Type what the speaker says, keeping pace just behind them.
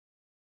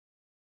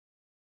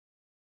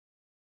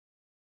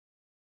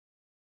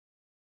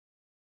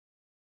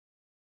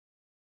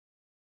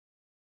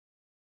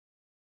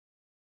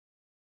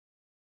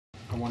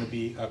want to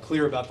be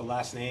clear about the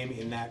last name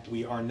in that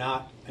we are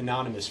not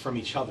anonymous from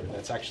each other.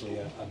 That's actually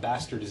a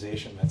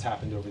bastardization that's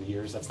happened over the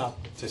years. That's not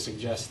to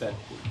suggest that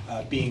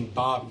being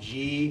Bob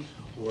G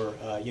or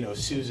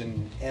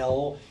Susan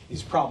L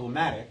is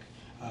problematic.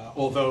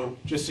 Although,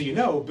 just so you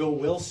know, Bill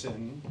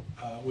Wilson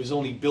was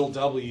only Bill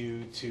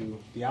W to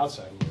the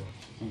outside world.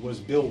 He was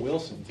Bill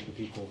Wilson to the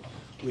people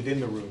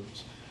within the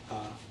rooms.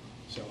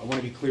 So I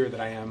want to be clear that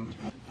I am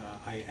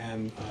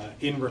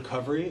in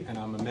recovery, and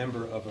I'm a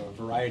member of a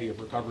variety of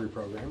recovery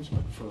programs,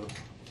 but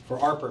for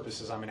our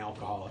purposes, I'm an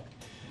alcoholic.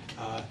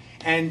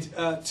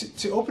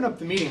 To open up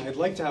the meeting, I'd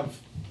like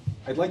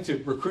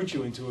to recruit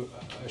you into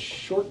a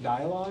short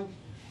dialogue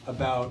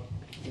about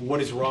what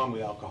is wrong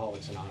with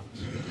Alcoholics Anonymous.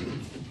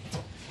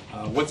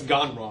 What's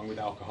gone wrong with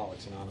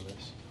Alcoholics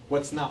Anonymous?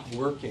 What's not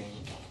working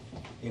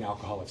in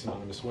Alcoholics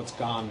Anonymous? What's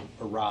gone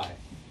awry?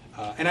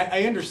 And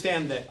I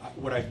understand that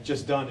what I've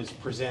just done is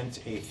present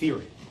a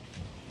theory,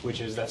 which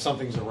is that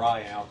something's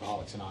awry in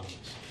Alcoholics Anonymous.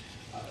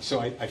 So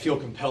I feel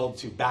compelled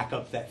to back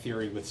up that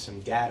theory with some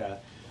data.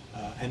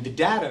 And the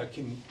data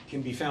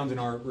can be found in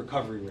our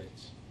recovery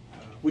rates,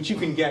 which you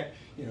can get,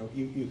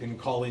 you can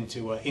call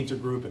into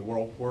intergroup and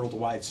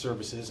worldwide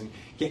services and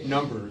get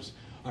numbers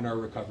on our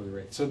recovery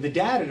rate. So the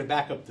data to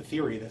back up the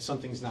theory that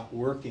something's not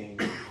working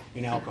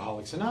in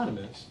Alcoholics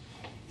Anonymous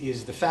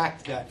is the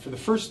fact that for the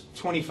first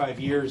 25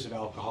 years of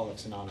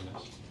Alcoholics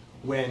Anonymous,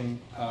 when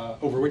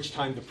over which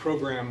time the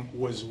program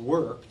was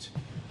worked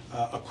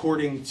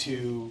according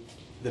to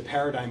the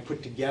paradigm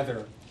put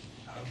together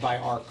by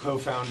our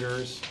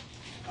co-founders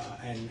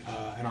and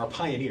our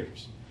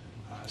pioneers.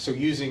 So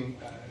using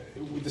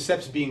the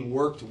steps being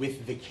worked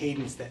with the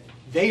cadence that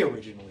they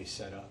originally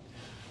set up.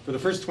 For the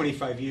first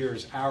 25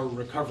 years, our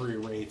recovery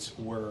rates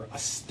were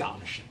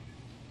astonishing.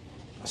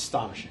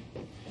 Astonishing.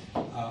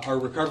 Our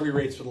recovery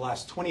rates for the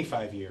last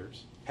 25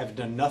 years have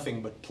done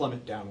nothing but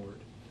plummet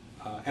downward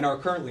and are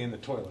currently in the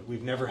toilet.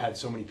 We've never had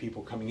so many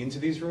people coming into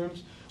these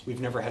rooms.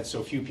 We've never had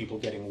so few people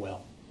getting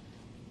well.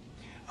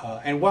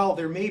 And while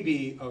there may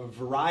be a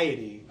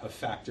variety of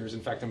factors,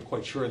 in fact, I'm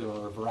quite sure there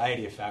are a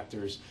variety of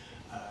factors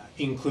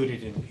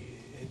included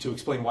to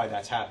explain why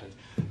that's happened.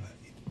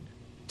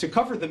 To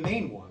cover the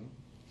main one,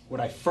 what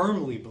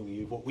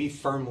we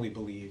firmly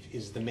believe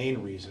is the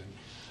main reason,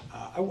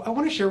 I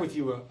want to share with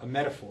you a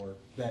metaphor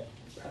that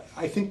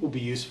I think will be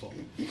useful.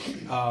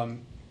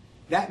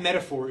 That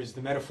metaphor is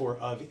the metaphor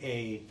of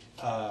a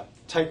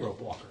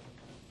tightrope walker.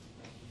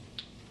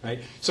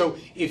 Right? So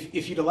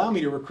if you'd allow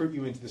me to recruit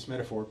you into this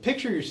metaphor,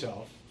 picture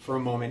yourself for a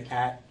moment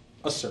at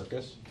a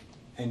circus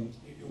and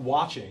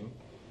watching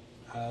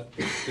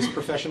this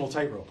professional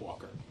tightrope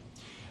walker.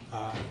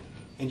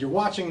 And you're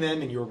watching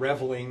them and you're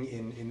reveling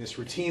in this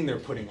routine they're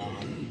putting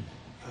on.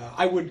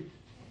 I would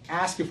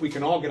ask if we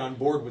can all get on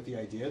board with the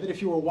idea that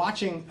if you were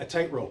watching a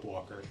tightrope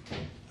walker,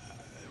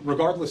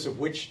 regardless of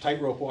which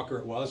tightrope walker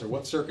it was or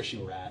what circus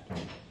you were at,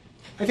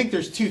 I think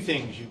there's two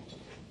things you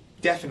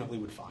definitely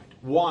would find.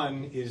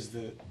 One is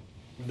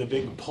the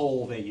big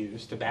pole they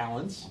use to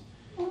balance,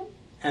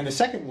 and the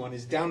second one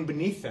is down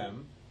beneath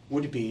them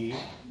would be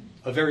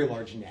a very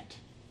large net.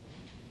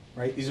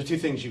 Right? These are two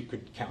things you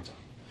could count on.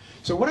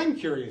 So what I'm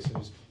curious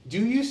is,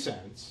 do you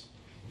sense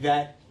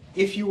that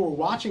if you were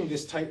watching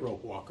this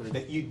tightrope walker,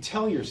 that you'd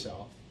tell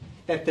yourself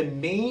that the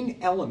main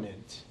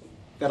element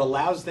that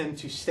allows them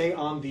to stay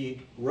on the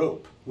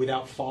rope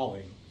without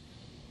falling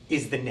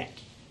is the net?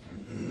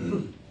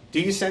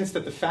 Do you sense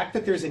that the fact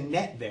that there's a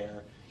net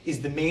there is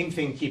the main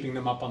thing keeping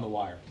them up on the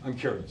wire? I'm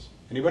curious.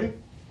 Anybody?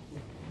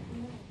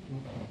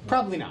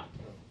 Probably not,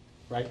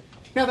 right?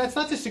 Now, that's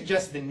not to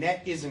suggest the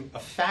net isn't a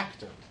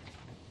factor.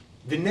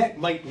 The net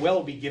might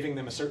well be giving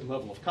them a certain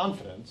level of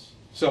confidence.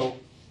 So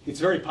it's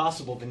very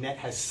possible the net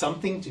has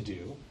something to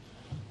do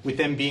with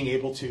them being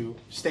able to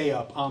stay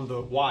up on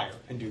the wire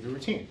and do the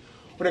routine.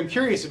 What I'm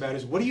curious about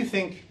is, what do you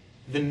think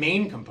the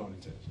main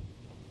component is?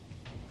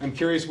 I'm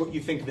curious what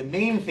you think the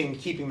main thing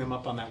keeping them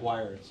up on that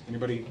wire is.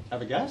 Anybody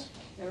have a guess?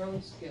 Their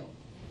own skill.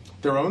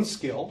 Their own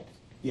skill,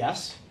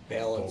 yes.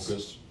 Balance.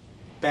 Focus.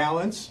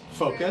 Balance,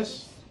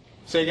 focus.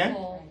 Say again?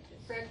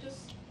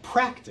 Practice.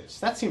 Practice.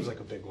 That seems like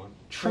a big one.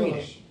 Training.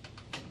 Fearless.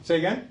 Say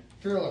again?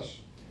 Fearless.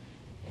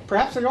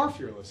 Perhaps they are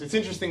fearless. It's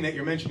interesting that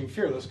you're mentioning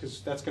fearless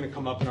because that's going to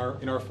come up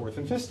in our fourth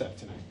and fifth step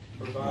tonight.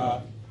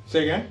 Bravado.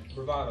 Say again?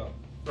 Bravado.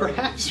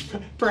 Perhaps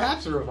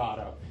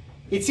bravado.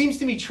 It seems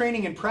to me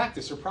training and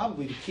practice are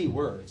probably the key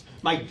words.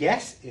 My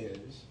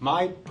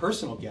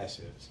personal guess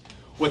is,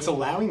 what's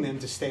allowing them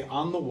to stay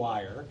on the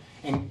wire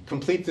and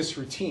complete this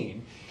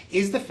routine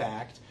is the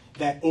fact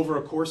that over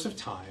a course of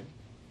time,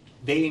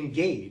 they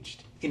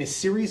engaged in a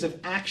series of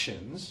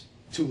actions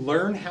to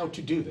learn how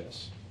to do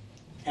this.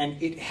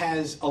 And it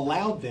has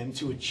allowed them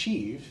to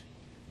achieve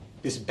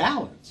this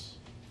balance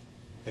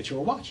that you're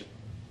watching.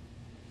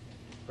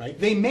 Right?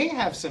 They may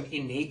have some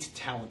innate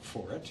talent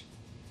for it,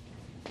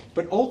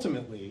 but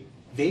ultimately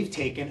they've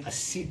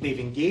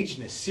engaged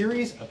in a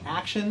series of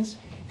actions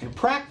and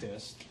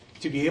practice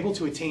to be able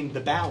to attain the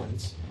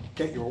balance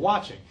that you're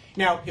watching.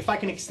 Now, if I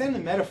can extend the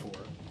metaphor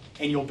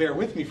and you'll bear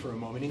with me for a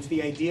moment, into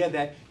the idea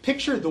that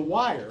picture the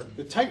wire,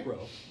 the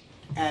tightrope,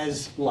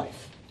 as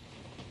life.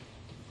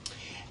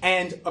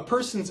 And a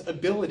person's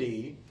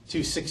ability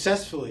to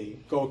successfully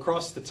go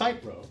across the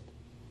tightrope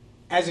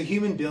as a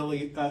human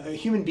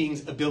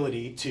being's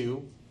ability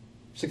to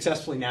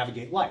successfully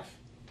navigate life.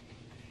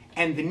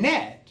 And the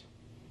net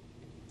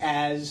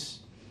as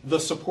the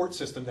support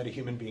system that a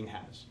human being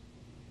has.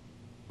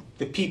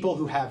 The people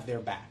who have their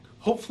back.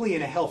 Hopefully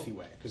in a healthy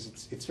way,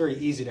 because it's very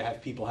easy to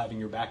have people having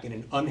your back in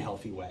an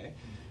unhealthy way,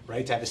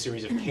 right? To have a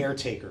series of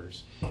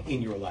caretakers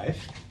in your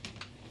life.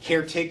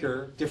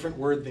 Caretaker, different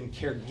word than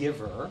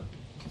caregiver,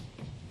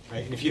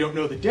 right? And if you don't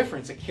know the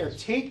difference, a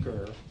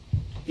caretaker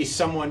is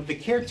someone, the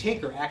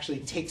caretaker actually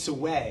takes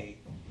away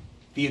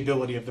the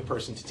ability of the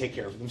person to take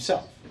care of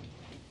themselves.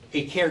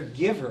 A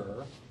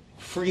caregiver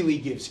freely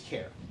gives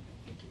care,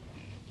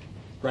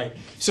 right?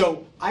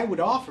 So I would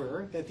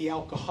offer that the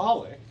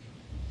alcoholic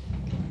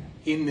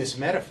in this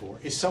metaphor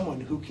is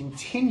someone who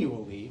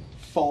continually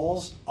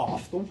falls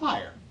off the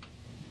wire.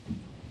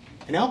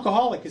 An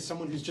alcoholic is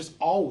someone who's just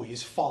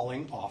always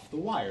falling off the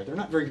wire. They're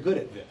not very good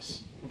at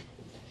this,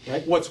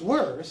 right? What's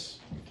worse,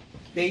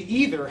 they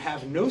either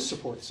have no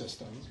support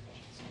system,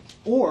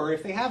 or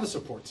if they have a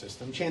support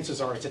system,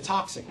 chances are it's a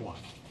toxic one,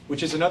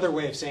 which is another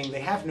way of saying they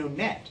have no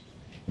net.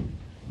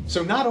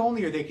 So not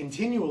only are they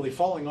continually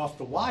falling off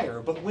the wire,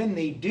 but when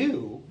they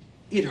do,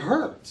 it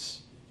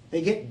hurts.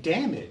 They get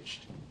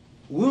damaged,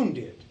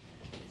 wounded.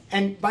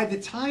 And by the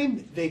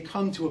time they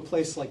come to a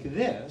place like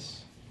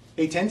this,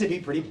 they tend to be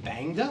pretty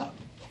banged up,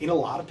 in a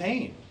lot of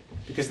pain,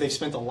 because they've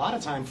spent a lot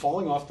of time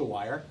falling off the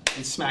wire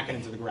and smacking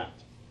into the ground.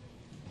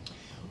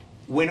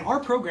 When our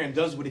program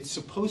does what it's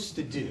supposed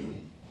to do,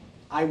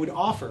 I would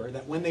offer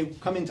that when they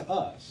come into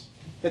us,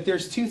 that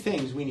there's two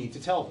things we need to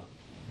tell them.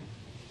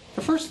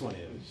 The first one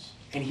is,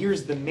 and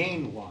here's the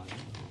main one,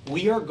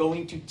 we are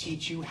going to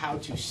teach you how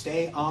to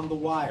stay on the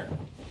wire.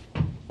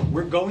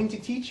 We're going to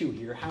teach you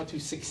here how to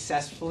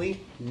successfully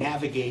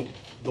navigate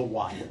the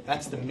wire.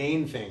 That's the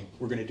main thing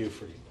we're going to do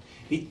for you.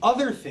 The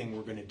other thing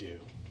we're going to do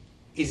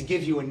is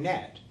give you a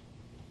net.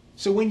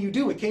 So when you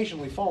do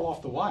occasionally fall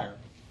off the wire,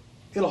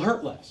 it'll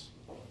hurt less.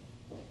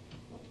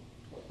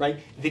 Right?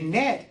 The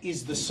net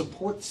is the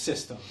support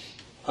system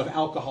of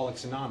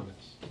Alcoholics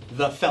Anonymous,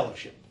 the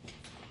fellowship.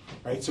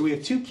 Right? So we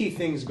have two key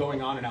things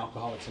going on in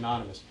Alcoholics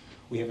Anonymous.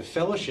 We have a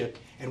fellowship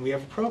and we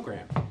have a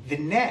program. The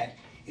net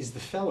is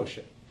the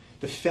fellowship.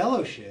 The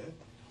fellowship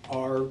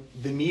are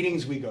the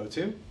meetings we go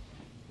to,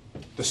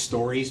 the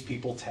stories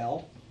people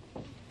tell,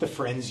 the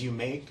friends you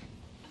make,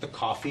 the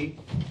coffee,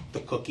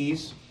 the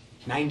cookies,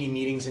 90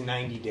 meetings in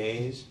 90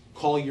 days,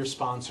 call your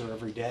sponsor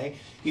every day.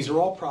 These are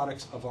all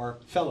products of our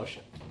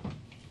fellowship.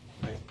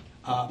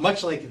 Right?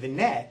 Much like the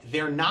net,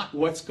 they're not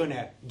what's going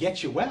to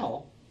get you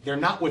well. They're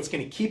not what's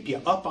going to keep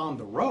you up on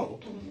the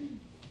rope.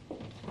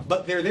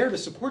 But they're there to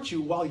support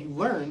you while you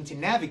learn to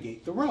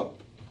navigate the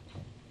rope.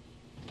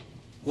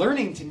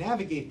 Learning to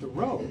navigate the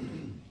rope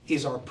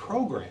is our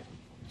program.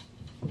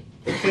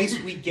 The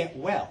place we get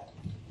well.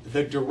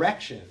 The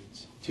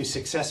directions to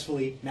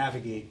successfully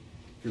navigate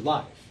your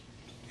life.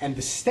 And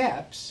the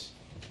steps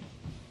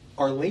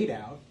are laid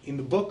out in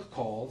the book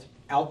called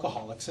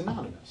Alcoholics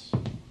Anonymous.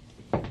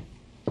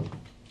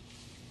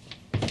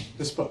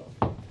 This book.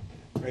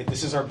 Right?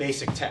 This is our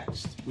basic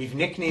text. We've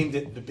nicknamed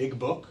it the Big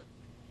Book.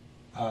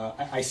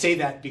 I say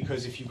that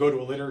because if you go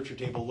to a literature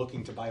table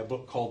looking to buy a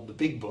book called the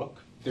Big Book,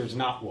 there's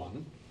not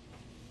one.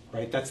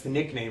 Right? That's the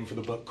nickname for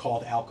the book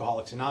called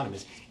Alcoholics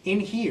Anonymous. In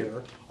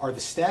here are the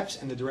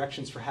steps and the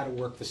directions for how to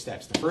work the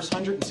steps. The first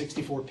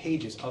 164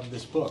 pages of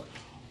this book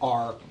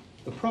are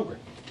the program.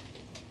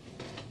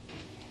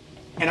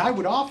 And I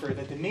would offer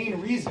that the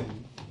main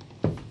reason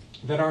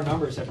that our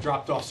numbers have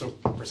dropped off so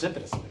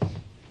precipitously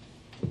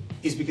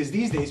is because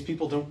these days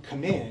people don't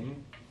come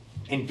in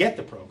and get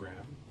the program,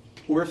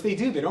 or if they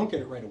do, they don't get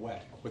it right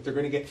away. What they're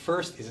going to get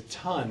first is a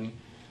ton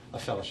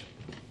of fellowship.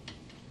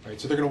 Right?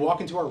 So they're going to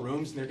walk into our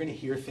rooms and they're going to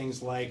hear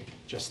things like,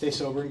 just stay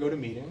sober and go to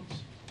meetings.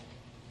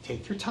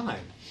 Take your time.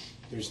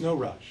 There's no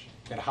rush.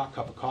 Get a hot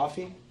cup of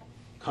coffee.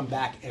 Come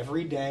back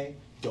every day.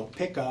 Don't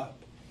pick up.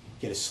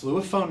 Get a slew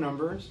of phone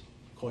numbers.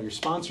 Call your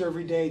sponsor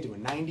every day. Do a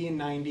 90 and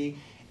 90.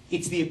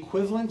 It's the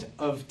equivalent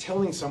of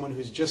telling someone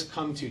who's just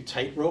come to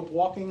tightrope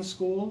walking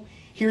school,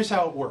 here's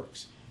how it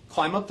works.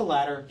 Climb up the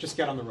ladder, just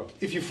get on the rope.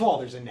 If you fall,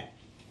 there's a net.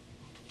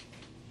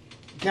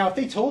 Now, if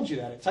they told you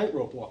that at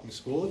tightrope walking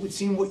school, it would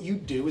seem what you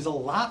do is a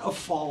lot of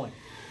falling.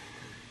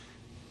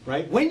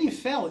 Right? When you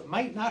fell, it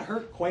might not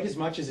hurt quite as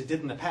much as it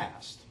did in the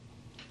past.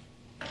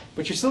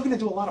 But you're still going to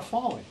do a lot of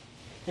falling.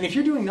 And if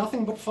you're doing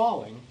nothing but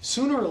falling,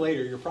 sooner or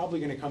later, you're probably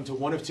going to come to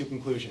one of two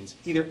conclusions.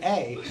 Either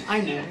A,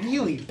 I'm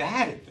really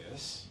bad at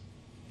this,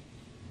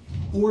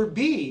 or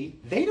B,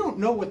 they don't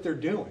know what they're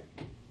doing.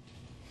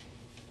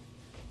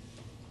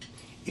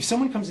 If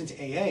someone comes into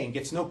AA and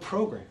gets no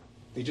program,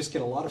 they just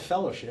get a lot of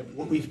fellowship,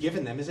 what we've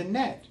given them is a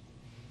net.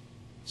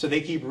 So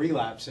they keep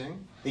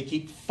relapsing, they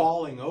keep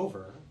falling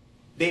over.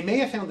 They may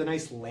have found a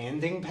nice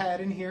landing pad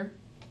in here.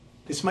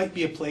 This might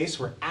be a place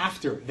where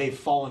after they've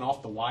fallen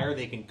off the wire,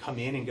 they can come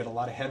in and get a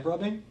lot of head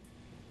rubbing.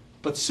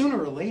 But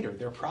sooner or later,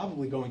 they're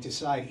probably going to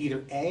decide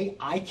either A,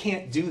 I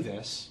can't do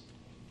this,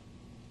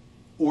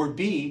 or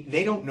B,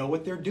 they don't know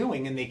what they're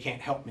doing and they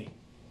can't help me.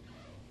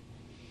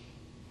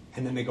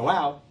 And then they go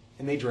out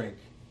and they drink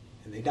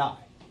and they die.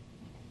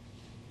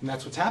 And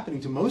that's what's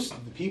happening to most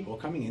of the people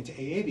coming into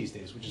AA these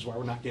days, which is why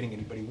we're not getting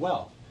anybody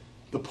well.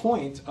 The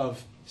point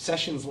of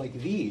sessions like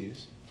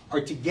these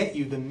are to get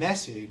you the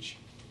message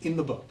in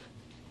the book.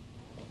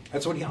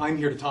 That's what I'm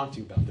here to talk to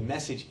you about, the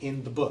message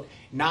in the book,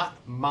 not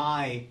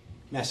my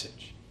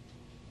message.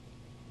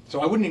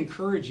 So I wouldn't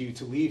encourage you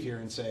to leave here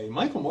and say,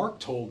 Michael Mark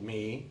told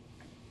me.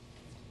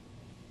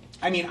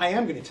 I mean, I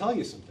am going to tell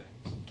you some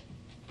things,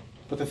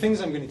 but the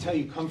things I'm going to tell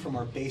you come from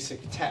our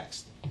basic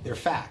text. They're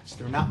facts.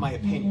 They're not my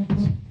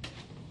opinions.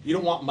 You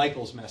don't want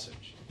Michael's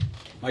message.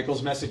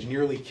 Michael's message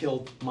nearly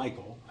killed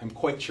Michael. I'm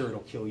quite sure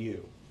it'll kill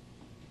you.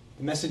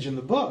 The message in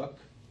the book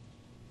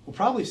will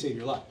probably save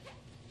your life,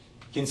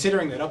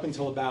 considering that up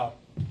until about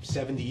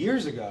 70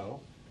 years ago,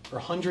 for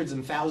hundreds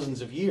and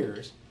thousands of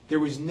years, there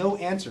was no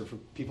answer for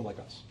people like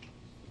us.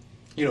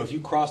 You know, if you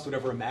crossed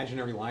whatever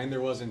imaginary line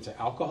there was into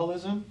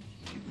alcoholism,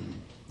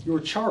 you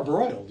were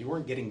charbroiled. You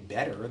weren't getting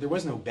better. There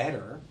was no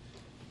better.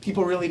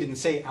 People really didn't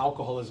say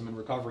alcoholism and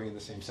recovery in the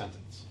same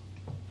sentence.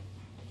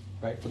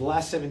 Right? For the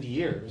last 70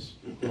 years,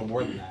 a little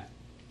more than that,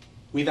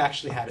 we've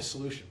actually had a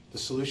solution. The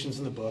solution's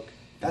in the book.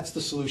 That's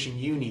the solution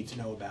you need to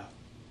know about.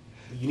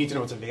 You need to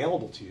know what's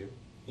available to you,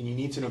 and you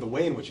need to know the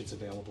way in which it's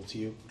available to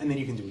you, and then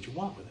you can do what you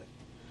want with it.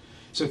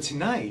 So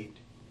tonight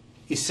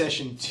is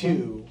session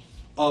 2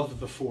 of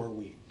the 4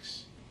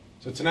 weeks.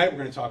 So tonight we're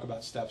going to talk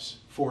about steps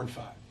 4 and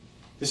 5.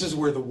 This is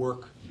where the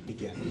work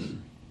begins.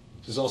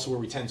 This is also where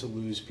we tend to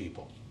lose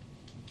people.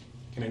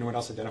 Can anyone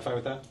else identify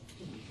with that?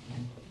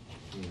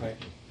 Right?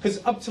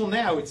 Because up till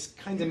now, it's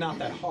kind of not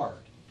that hard.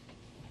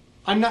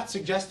 I'm not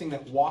suggesting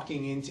that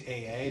walking into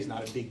AA is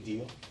not a big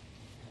deal.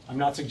 I'm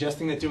not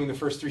suggesting that doing the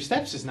first 3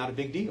 steps is not a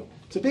big deal.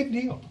 It's a big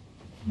deal.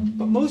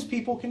 But most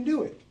people can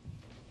do it.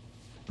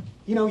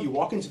 You know, you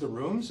walk into the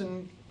rooms,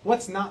 and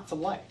what's not to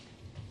like?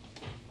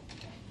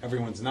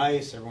 Everyone's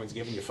nice, everyone's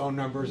giving you phone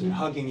numbers and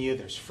hugging you,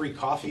 there's free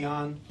coffee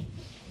on,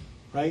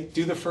 right?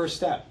 Do the first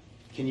step.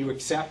 Can you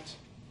accept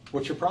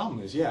what your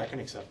problem is? Yeah, I can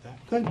accept that.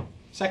 Good.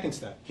 Second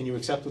step, can you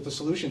accept what the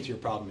solution to your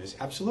problem is?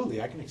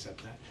 Absolutely, I can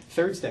accept that.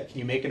 Third step, can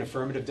you make an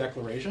affirmative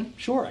declaration?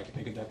 Sure, I can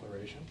make a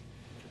declaration.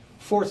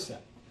 Fourth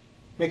step,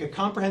 make a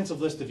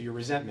comprehensive list of your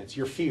resentments,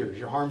 your fears,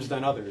 your harms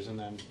done others, and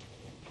then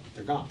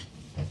they're gone.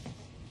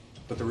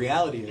 But the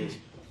reality is,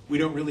 we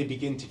don't really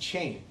begin to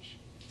change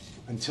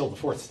until the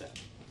 4th step.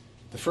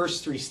 The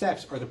first 3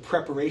 steps are the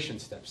preparation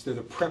steps. They're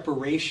the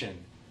preparation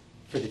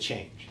for the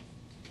change.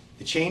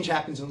 The change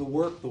happens in the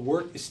work. The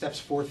work is steps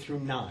 4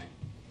 through 9.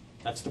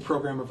 That's the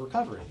program of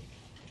recovery.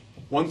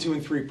 1, 2,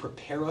 and 3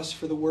 prepare us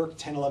for the work.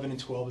 10, 11, and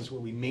 12 is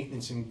where we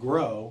maintenance and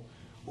grow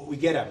what we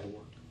get out of the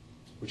work,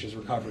 which is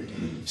recovery.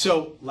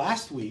 So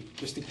last week,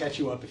 just to catch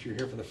you up if you're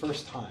here for the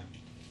first time,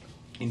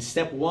 in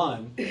step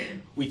 1,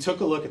 we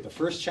took a look at the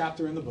first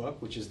chapter in the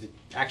book, which is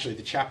actually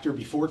the chapter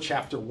before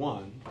chapter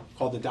 1,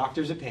 called The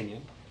Doctor's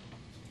Opinion,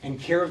 and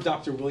care of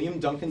Dr. William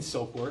Duncan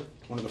Silkworth,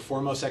 one of the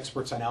foremost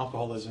experts on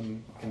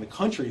alcoholism in the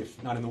country,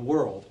 if not in the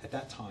world at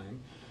that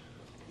time.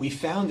 We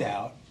found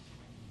out,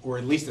 or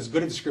at least as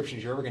good a description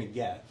as you're ever going to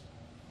get,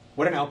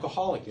 what an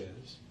alcoholic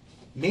is,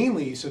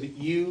 mainly so that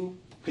you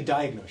could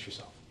diagnose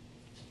yourself.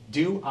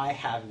 Do I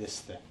have this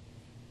thing?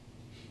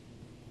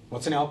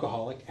 What's an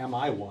alcoholic? Am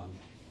I one?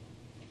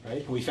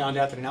 Right? And we found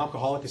out that an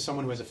alcoholic is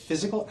someone who has a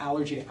physical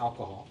allergy to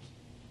alcohol,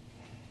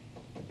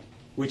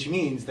 which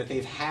means that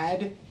they've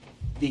had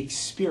the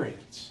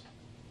experience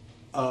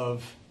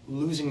of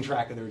losing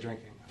track of their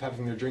drinking, of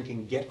having their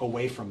drinking get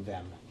away from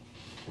them.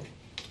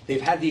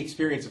 They've had the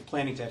experience of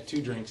planning to have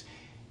 2 drinks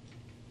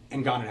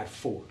and gone and had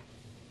 4.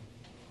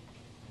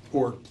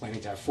 Or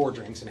planning to have 4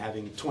 drinks and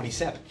having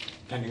 27,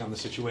 depending on the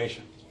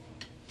situation.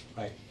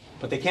 Right?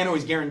 But they can't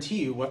always guarantee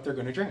you what they're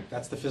going to drink.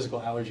 That's the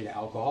physical allergy to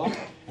alcohol.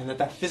 And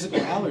that physical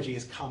allergy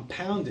is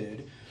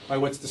compounded by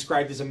what's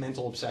described as a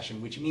mental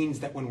obsession, which means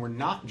that when we're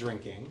not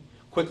drinking,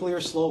 quickly or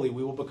slowly,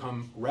 we will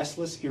become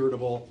restless,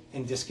 irritable,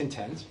 and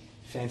discontent.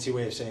 Fancy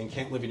way of saying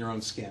can't live in your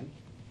own skin.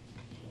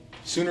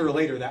 Sooner or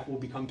later, that will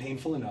become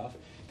painful enough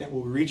that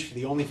we'll reach for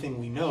the only thing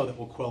we know that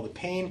will quell the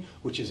pain,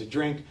 which is a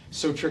drink,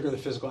 so trigger the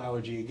physical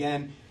allergy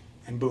again,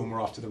 and boom, we're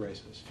off to the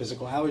races.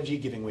 Physical allergy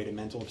giving way to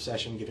mental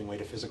obsession, giving way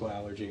to physical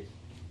allergy.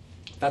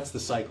 That's the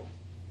cycle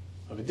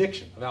of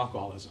addiction, of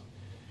alcoholism.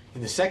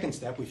 In the second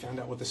step, we found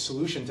out what the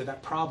solution to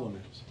that problem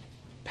is.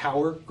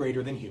 Power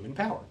greater than human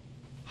power.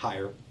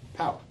 Higher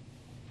power.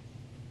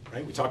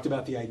 Right? We talked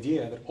about the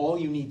idea that all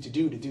you need to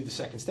do the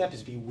second step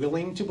is be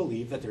willing to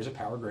believe that there's a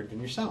power greater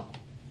than yourself.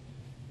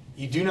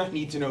 You do not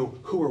need to know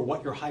who or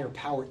what your higher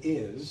power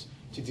is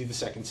to do the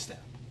second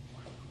step.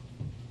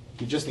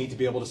 You just need to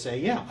be able to say,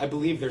 yeah, I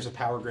believe there's a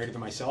power greater than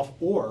myself,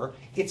 or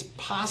it's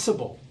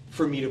possible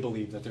for me to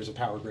believe that there's a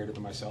power greater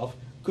than myself.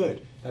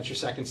 Good. That's your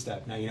second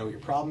step. Now you know what your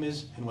problem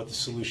is and what the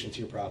solution to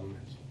your problem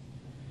is.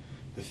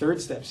 The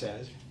third step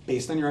says,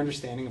 based on your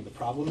understanding of the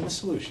problem and the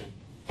solution,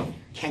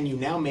 can you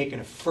now make an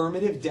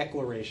affirmative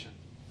declaration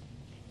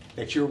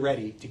that you're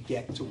ready to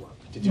get to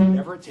work, to do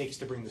whatever it takes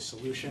to bring the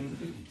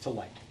solution to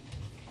light.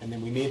 And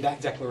then we made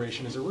that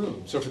declaration as a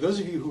room. So for those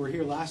of you who were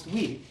here last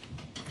week,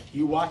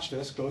 you watched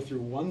us go through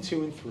 1,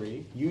 2, and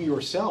 3. You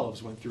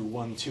yourselves went through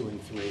 1, 2,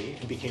 and 3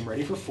 and became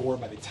ready for 4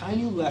 by the time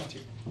you left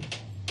here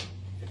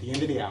at the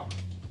end of the hour.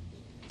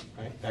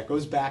 Right? That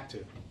goes back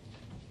to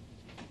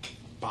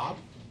Bob,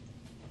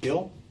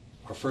 Bill,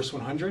 our first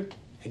 100,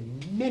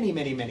 and many,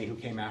 many, many who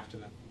came after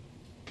them.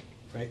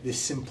 Right?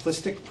 This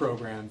simplistic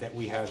program that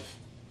we have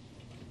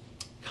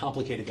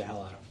complicated the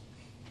hell out of.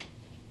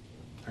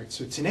 All right,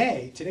 so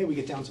today we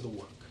get down to the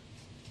work.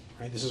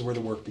 Right? This is where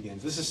the work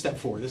begins. This is step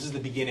 4. This is the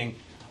beginning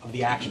of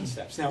the action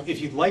steps. Now, if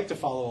you'd like to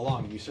follow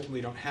along, and you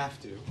certainly don't have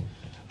to,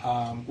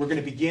 we're going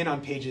to begin on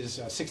pages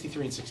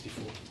 63 and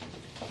 64.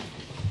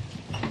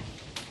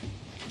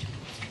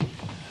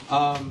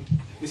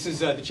 This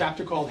is the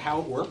chapter called How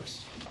It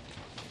Works,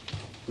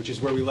 which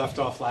is where we left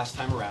off last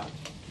time around.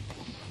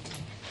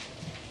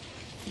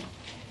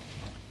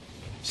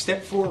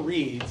 Step 4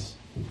 reads,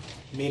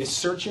 made a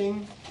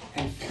searching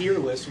and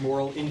fearless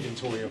moral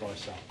inventory of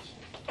ourselves.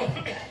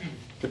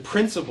 The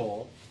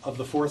principle of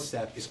the 4th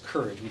step is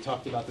courage. We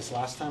talked about this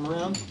last time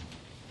around,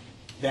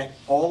 that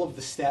all of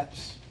the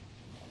steps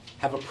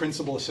have a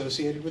principle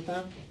associated with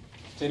them.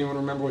 Does anyone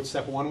remember what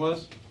step 1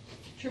 was?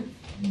 Truth.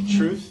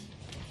 Truth.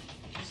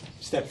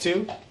 Step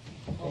 2?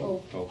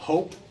 Hope.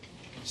 Hope.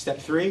 Step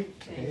 3?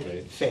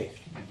 Faith. Faith.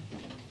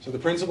 So the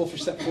principle for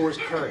step 4 is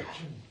courage.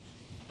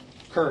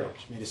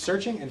 Courage. Made a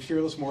searching and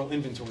fearless moral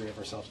inventory of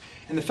ourselves.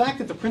 And the fact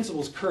that the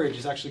principle is courage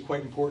is actually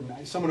quite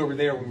important. Someone over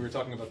there, when we were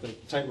talking about the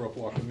tightrope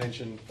walk,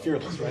 mentioned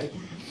fearless, right?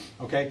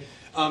 Okay?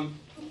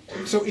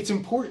 So it's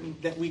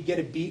important that we get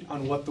a beat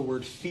on what the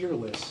word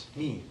fearless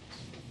means.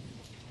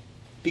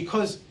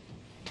 Because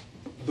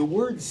the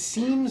word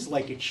seems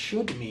like it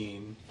should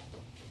mean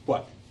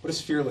what? What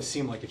does fearless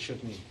seem like it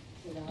should mean?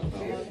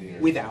 Without fear.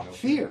 Without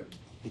fear.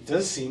 It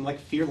does seem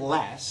like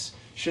fearless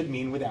should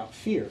mean without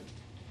fear.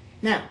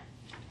 Now,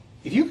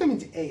 if you come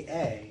into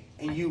AA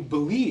and you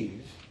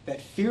believe that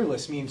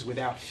fearless means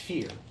without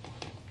fear,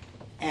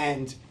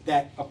 and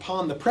that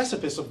upon the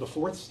precipice of the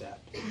 4th step,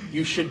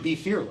 you should be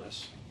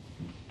fearless,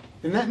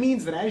 then that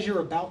means that as you're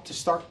about to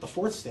start the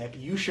 4th step,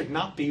 you should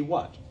not be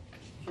what?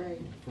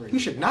 Afraid. You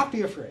should not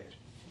be afraid.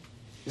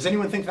 Does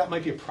anyone think that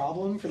might be a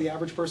problem for the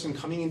average person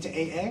coming into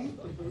AA?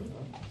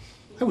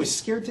 I was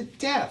scared to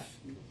death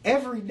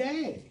every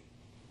day.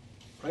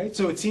 Right?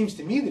 So it seems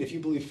to me that if you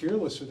believe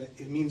fearless,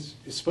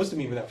 it's supposed to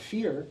mean without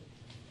fear,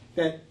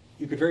 that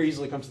you could very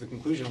easily come to the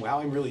conclusion, wow,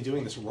 I'm really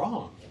doing this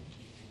wrong.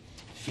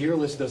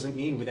 Fearless doesn't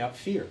mean without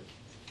fear.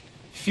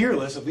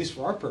 Fearless, at least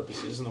for our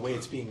purposes, and the way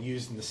it's being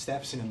used in the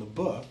steps and in the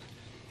book,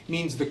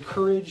 means the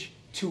courage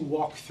to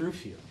walk through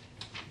fear.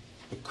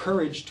 The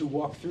courage to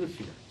walk through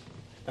fear.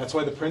 That's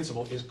why the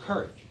principle is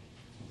courage.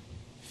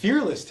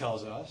 Fearless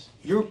tells us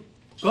you're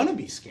going to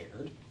be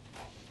scared,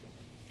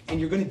 and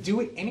you're going to do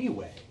it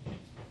anyway.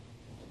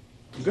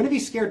 You're going to be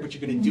scared, but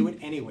you're going to do it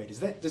anyway.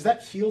 Does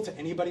that feel to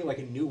anybody like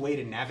a new way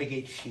to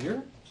navigate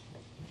fear?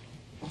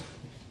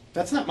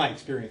 That's not my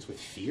experience with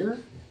fear.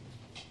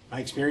 My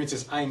experience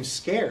is I'm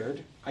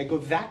scared, I go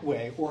that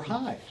way or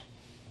hide.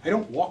 I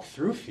don't walk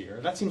through fear.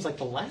 That seems like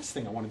the last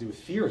thing I want to do with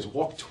fear is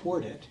walk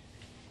toward it.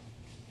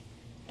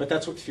 But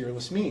that's what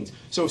fearless means.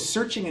 So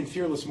searching and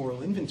fearless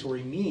moral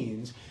inventory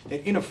means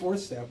that in a 4th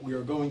step, we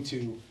are going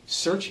to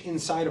search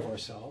inside of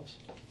ourselves.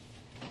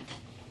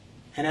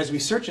 And as we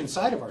search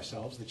inside of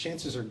ourselves, the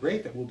chances are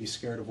great that we'll be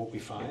scared of what we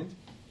find,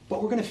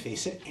 but we're going to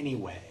face it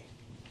anyway.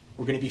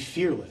 We're going to be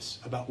fearless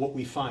about what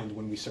we find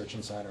when we search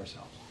inside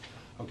ourselves.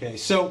 Okay,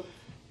 so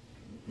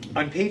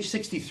on page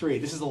 63,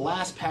 this is the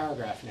last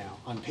paragraph now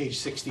on page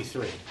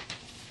 63.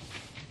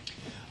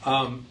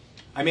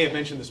 I may have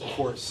mentioned this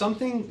before.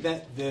 Something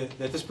that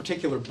this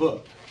particular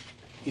book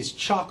is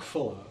chock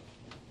full of,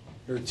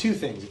 there are 2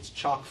 things it's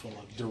chock full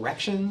of: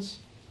 directions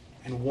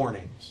and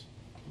warnings.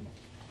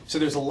 So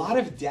there's a lot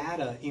of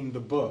data in the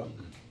book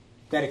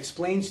that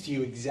explains to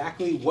you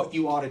exactly what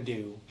you ought to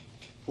do,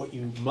 what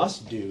you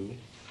must do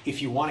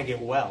if you want to get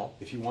well,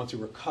 if you want to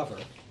recover.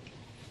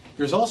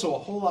 There's also a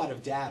whole lot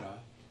of data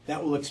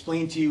that will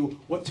explain to you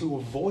what to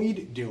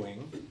avoid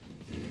doing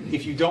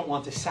if you don't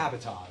want to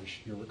sabotage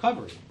your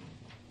recovery.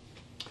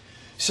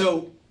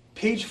 So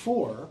step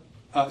 4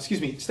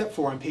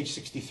 on page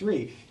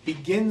 63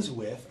 begins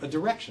with a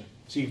direction.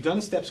 So you've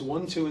done steps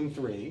 1, 2, and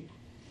 3.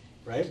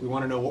 Right? We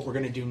want to know what we're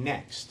going to do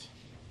next.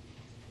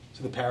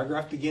 So the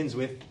paragraph begins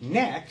with,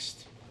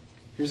 next,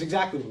 here's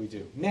exactly what we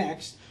do.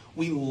 Next,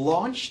 we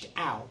launched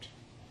out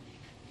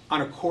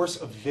on a course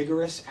of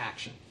vigorous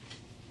action.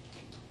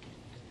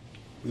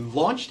 We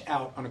launched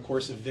out on a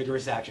course of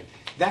vigorous action.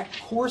 That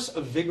course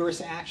of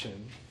vigorous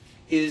action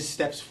is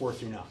steps 4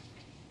 through 9.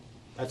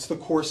 That's the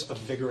course of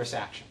vigorous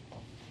action.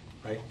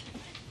 Right?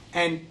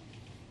 And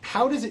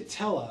how does it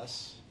tell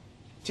us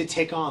to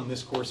take on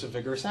this course of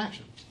vigorous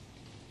action?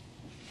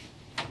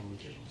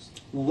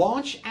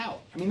 Launch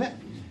out. I mean,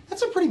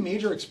 that's a pretty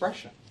major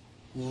expression.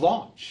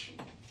 Launch.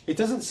 It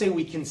doesn't say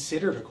we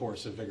considered a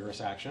course of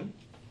vigorous action,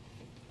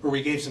 or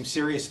we gave some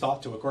serious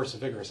thought to a course of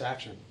vigorous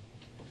action,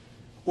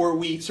 or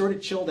we sort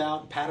of chilled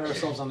out, patted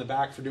ourselves on the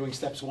back for doing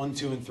steps 1,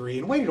 2, and 3,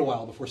 and waited a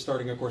while before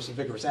starting a course of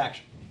vigorous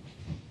action.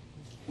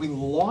 We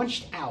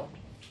launched out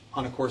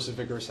on a course of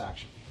vigorous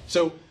action.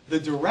 So the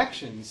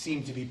directions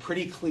seem to be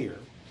pretty clear.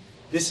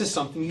 This is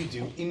something you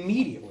do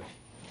immediately.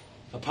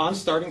 Upon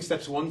starting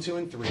steps 1, 2,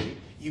 and 3,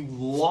 you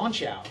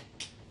launch out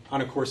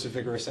on a course of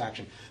vigorous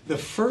action. The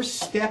first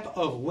step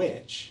of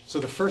which, so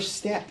the first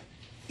step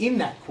in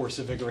that course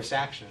of vigorous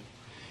action,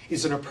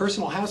 is in a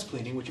personal house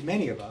cleaning, which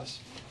many of us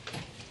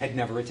had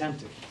never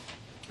attempted.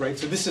 Right?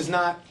 So this is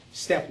not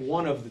step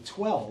 1 of the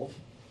 12,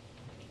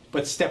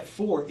 but step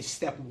 4 is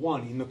step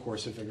 1 in the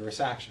course of vigorous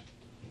action.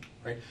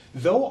 Right?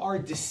 Though our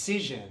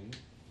decision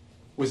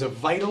was a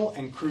vital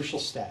and crucial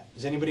step.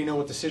 Does anybody know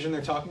what decision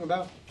they're talking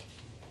about?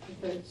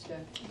 The third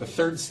step. The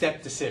third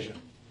step decision.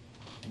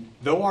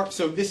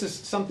 So this is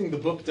something the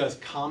book does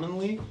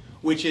commonly,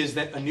 which is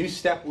that a new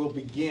step will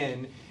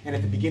begin, and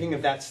at the beginning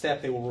of that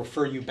step, they will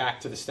refer you back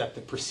to the step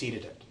that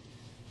preceded it.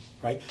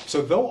 Right?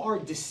 So though our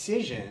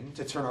decision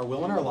to turn our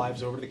will and our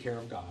lives over to the care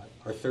of God,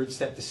 our third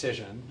step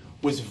decision,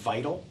 was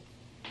vital,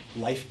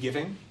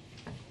 life-giving,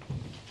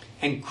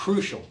 and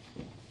crucial,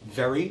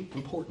 very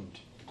important.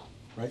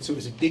 Right? So it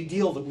was a big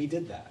deal that we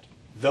did that.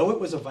 Though it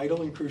was a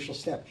vital and crucial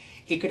step,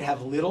 it could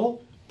have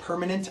little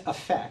permanent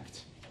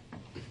effect,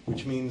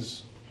 which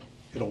means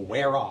it'll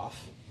wear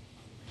off,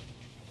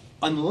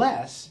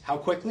 unless, how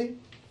quickly?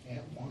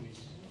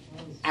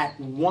 At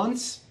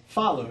once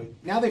followed.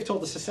 Now they've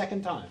told us a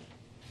second time.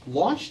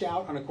 Launched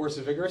out on a course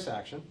of vigorous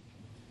action,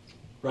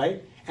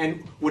 right?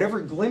 And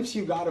whatever glimpse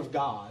you got of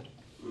God,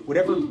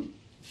 whatever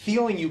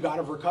feeling you got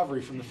of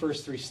recovery from the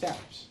first 3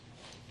 steps,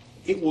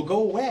 it will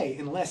go away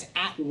unless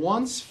at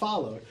once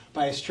followed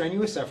by a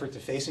strenuous effort to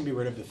face and be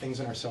rid of the things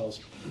in ourselves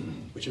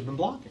which have been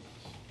blocking us.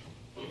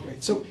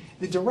 Right? So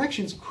the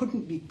directions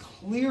couldn't be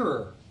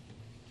clearer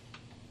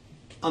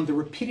on the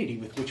rapidity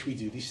with which we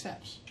do these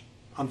steps,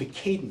 on the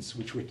cadence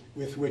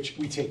with which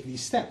we take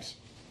these steps.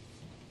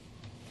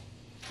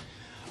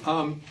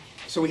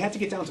 So we had to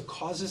get down to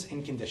causes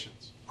and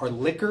conditions. Our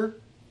liquor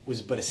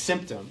was but a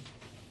symptom,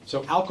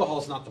 so alcohol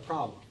is not the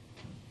problem.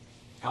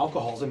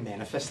 Alcohol is a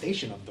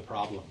manifestation of the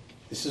problem.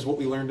 This is what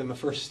we learned in the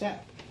first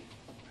step.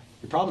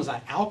 Your problem is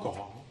not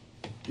alcohol.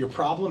 Your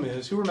problem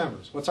is, who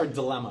remembers? What's our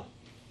dilemma?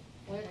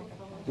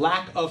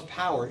 Lack of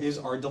power is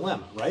our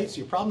dilemma, right? So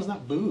your problem is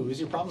not booze.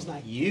 Your problem is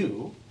not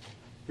you.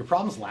 Your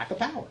problem is lack of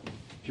power.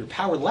 If you're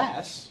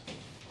powerless,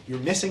 you're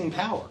missing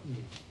power,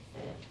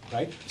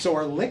 right? So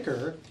our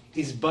liquor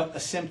is but a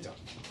symptom.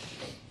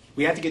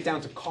 We had to get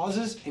down to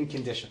causes and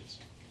conditions,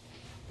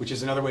 which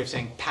is another way of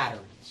saying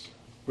patterns.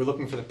 We're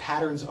looking for the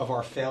patterns of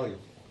our failure.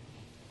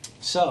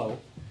 So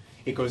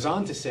it goes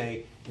on to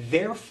say,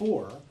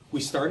 therefore,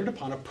 we started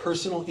upon a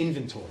personal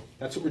inventory.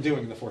 That's what we're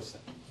doing in the 4th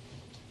step.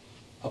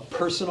 A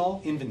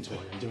personal inventory.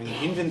 I'm doing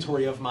an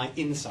inventory of my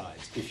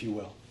insides, if you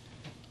will.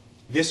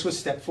 This was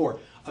step 4.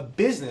 A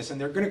business,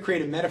 and they're going to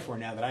create a metaphor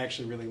now that I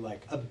actually really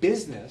like. A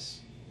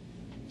business,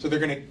 so they're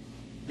going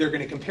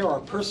to compare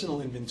our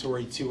personal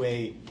inventory to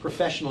a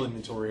professional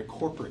inventory, a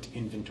corporate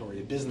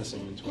inventory, a business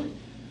inventory.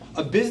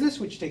 A business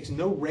which takes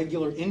no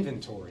regular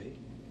inventory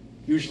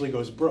usually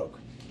goes broke.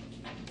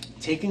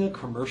 Taking a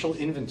commercial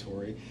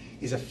inventory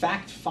is a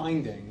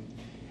fact-finding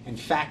and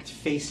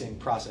fact-facing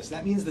process.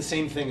 That means the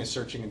same thing as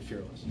searching and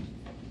fearless.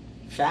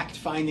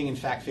 Fact-finding and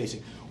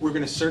fact-facing. We're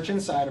going to search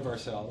inside of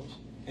ourselves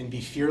and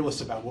be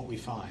fearless about what we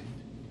find.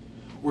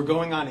 We're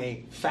going on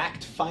a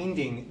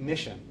fact-finding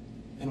mission,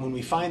 and when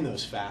we find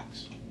those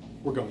facts,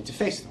 we're going to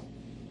face them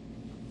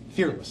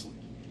fearlessly.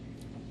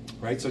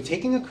 Right? So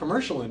taking a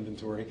commercial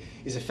inventory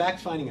is a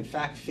fact-finding and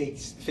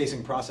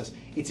fact-facing process.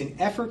 It's an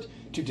effort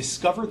to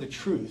discover the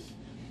truth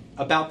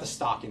about the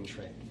stock in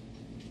trade.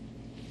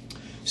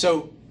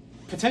 So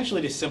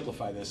potentially to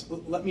simplify this,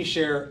 let me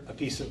share a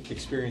piece of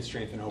experience,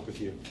 strength, and hope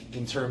with you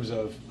in terms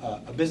of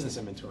a business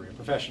inventory, a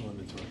professional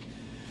inventory.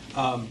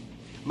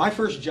 My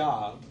first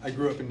job, I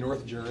grew up in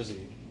North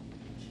Jersey,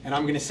 and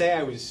I'm going to say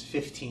I was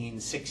 15,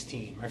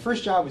 16. My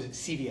first job was at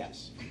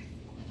CVS.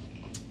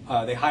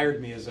 They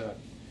hired me as a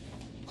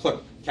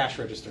clerk, cash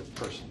register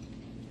person,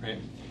 right?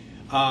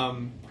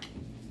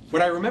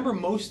 What I remember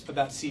most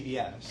about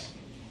CVS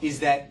is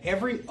that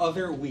every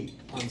other week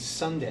on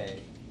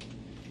Sunday,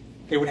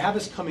 they would have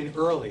us come in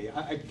early.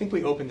 I think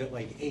we opened at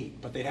like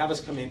 8, but they'd have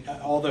us come in,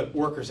 all the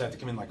workers had to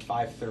come in like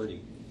 5:30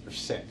 or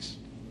 6.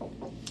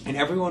 And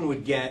everyone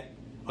would get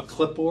a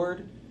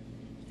clipboard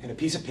and a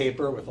piece of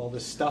paper with all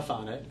this stuff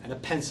on it and a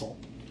pencil,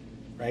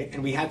 right?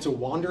 And we had to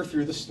wander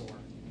through the store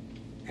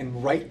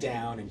and write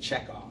down and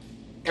check off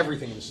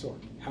everything in the store,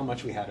 how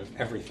much we had of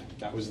everything.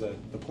 That was the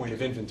point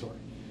of inventory.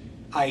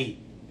 I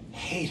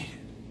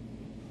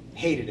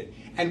hated it,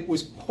 and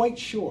was quite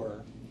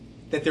sure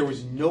that there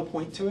was no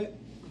point to it,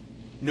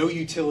 no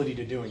utility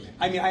to doing it.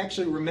 I mean, I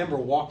actually remember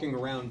walking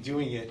around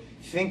doing it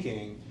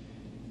thinking,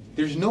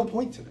 there's no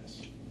point to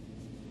this.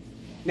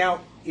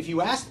 Now, if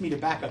you asked me to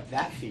back up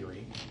that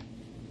theory,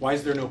 Why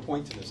is there no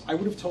point to this? I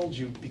would have told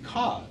you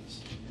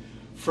because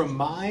from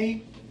my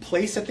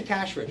place at the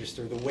cash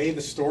register, the way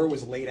the store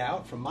was laid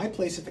out, from my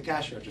place at the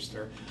cash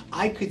register,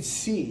 I could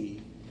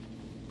see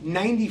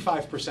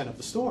 95% of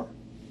the store,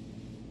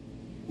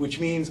 which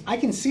means I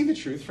can see the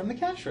truth from the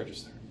cash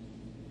register.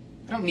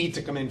 I don't need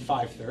to come in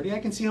 5:30. I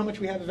can see how much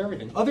we have of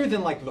everything. Other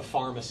than like the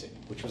pharmacy,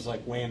 which was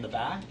like way in the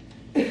back,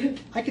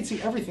 I could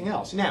see everything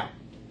else. Now,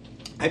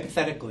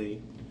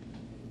 hypothetically,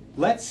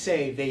 let's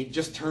say they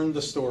just turned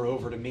the store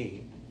over to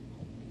me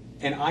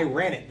and I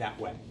ran it that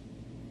way.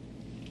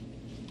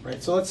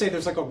 Right? So let's say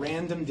there's like a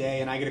random day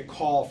and I get a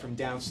call from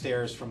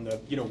downstairs from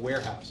the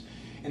warehouse.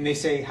 And they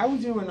say, how are we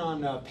doing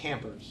on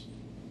Pampers?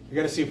 We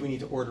got to see if we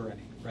need to order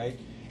any, right?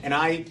 And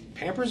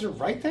Pampers are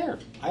right there,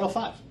 aisle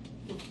 5.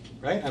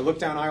 Right? I look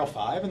down aisle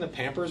 5 and the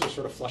Pampers are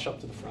sort of flush up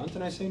to the front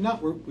and I say, no,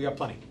 we got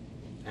plenty.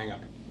 Hang up.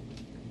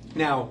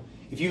 Now,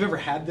 if you've ever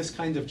had this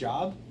kind of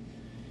job,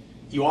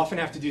 you often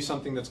have to do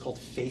something that's called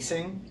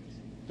facing.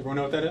 Everyone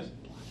know what that is?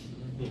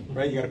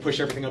 Right? You got to push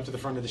everything up to the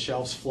front of the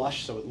shelves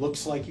flush so it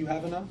looks like you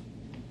have enough.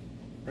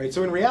 Right?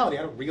 So in reality,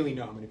 I don't really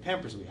know how many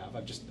Pampers we have.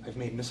 I've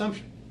made an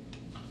assumption.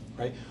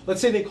 Right? Let's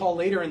say they call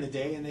later in the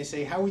day and they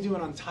say, how are we doing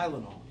on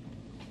Tylenol?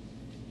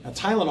 Now,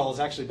 Tylenol is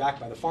actually backed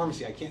by the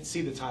pharmacy. I can't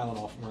see the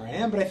Tylenol from where I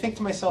am, but I think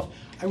to myself,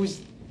 I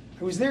was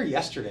there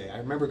yesterday. I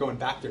remember going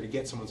back there to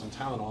get someone some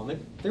Tylenol,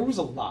 and there was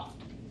a lot.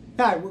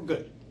 Nah, we're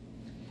good.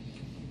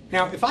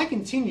 Now, if I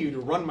continue to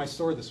run my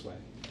store this way,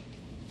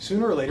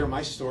 sooner or later,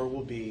 my store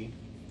will be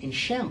in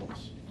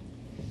shambles.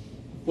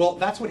 Well,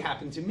 that's what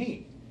happened to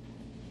me.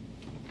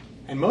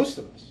 And most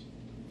of us,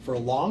 for a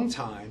long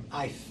time,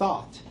 I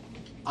thought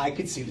I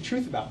could see the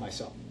truth about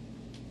myself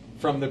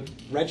from the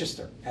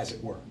register, as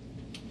it were.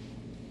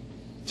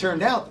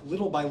 Turned out,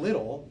 little by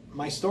little,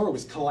 my store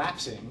was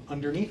collapsing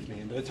underneath me.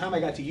 And by the time I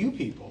got to you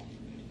people,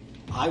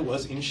 I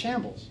was in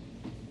shambles.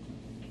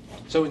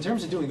 So in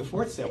terms of doing the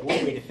fourth step,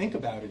 one way to think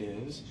about it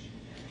is,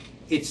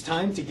 it's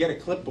time to get a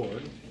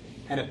clipboard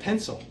and a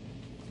pencil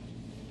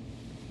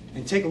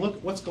and take a look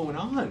at what's going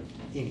on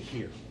in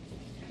here.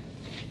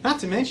 Not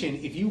to mention,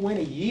 if you went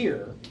a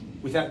year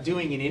without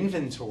doing an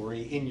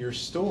inventory in your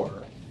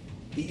store,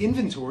 the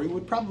inventory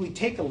would probably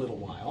take a little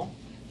while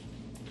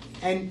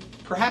and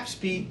perhaps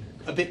be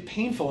a bit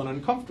painful and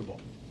uncomfortable.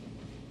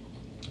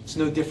 It's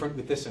no different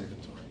with this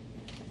inventory,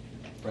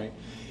 right?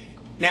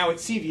 Now at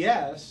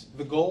CVS,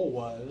 the goal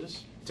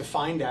was to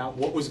find out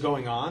what was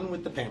going on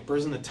with the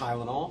Pampers and the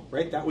Tylenol,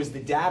 right? That was the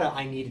data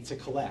I needed to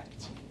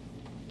collect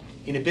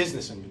in a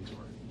business inventory.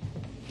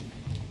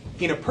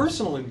 In a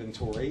personal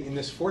inventory, in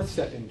this fourth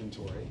step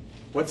inventory,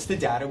 what's the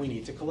data we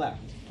need to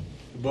collect?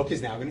 The book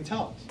is now going to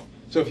tell us.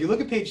 So if you look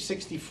at page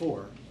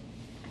 64,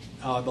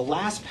 the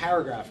last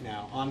paragraph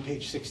now on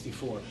page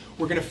 64,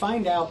 we're going to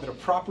find out that a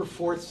proper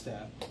fourth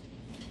step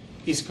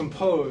is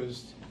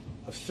composed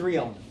of 3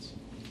 elements.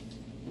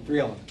 3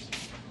 elements.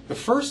 The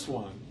first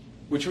one,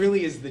 which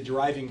really is the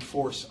driving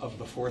force of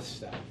the fourth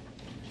step,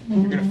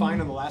 you're going to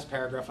find on the last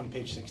paragraph on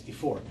page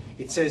 64.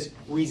 It says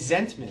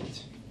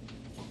resentment.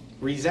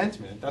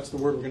 Resentment, that's the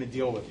word we're going to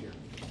deal with here,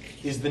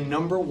 is the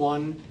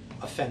 #1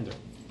 offender.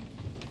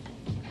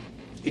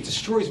 It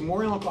destroys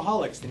more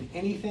alcoholics than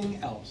anything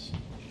else.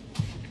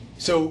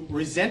 So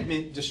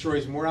resentment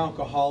destroys more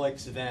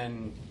alcoholics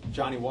than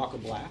Johnny Walker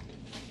Black.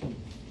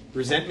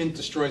 Resentment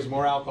destroys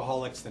more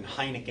alcoholics than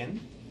Heineken.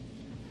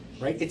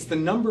 Right? It's the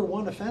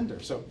 #1 offender.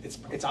 So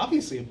it's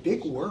obviously a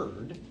big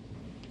word.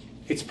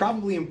 It's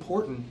probably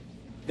important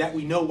that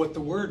we know what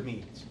the word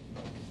means.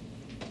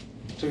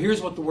 So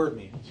here's what the word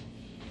means.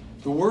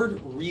 The word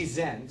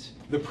resent,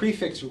 the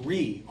prefix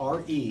re,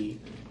 R-E,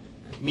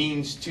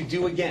 means to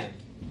do again.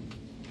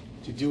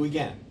 To do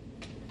again.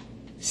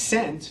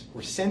 Sent,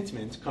 or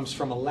sentiment, comes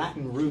from a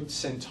Latin root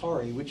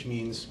sentari, which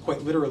means,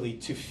 quite literally,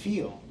 to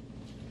feel.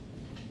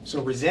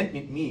 So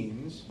resentment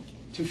means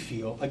to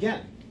feel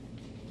again,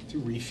 to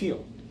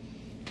re-feel.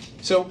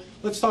 So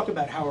let's talk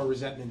about how a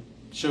resentment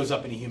shows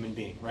up in a human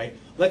being, right?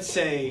 Let's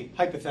say,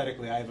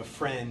 hypothetically, I have a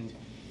friend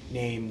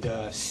named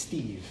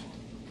Steve.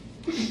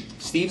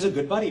 Steve's a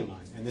good buddy of mine,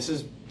 and this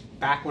is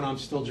back when I'm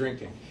still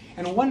drinking.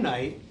 And one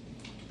night,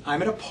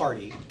 I'm at a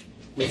party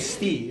with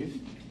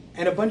Steve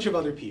and a bunch of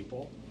other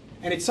people,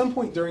 and at some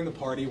point during the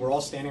party, we're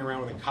all standing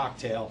around with a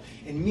cocktail,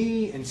 and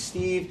me and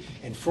Steve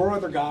and 4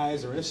 other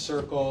guys are in a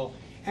circle,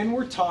 and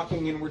we're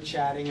talking and we're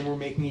chatting and we're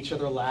making each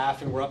other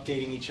laugh and we're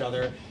updating each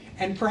other.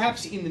 And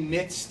perhaps in the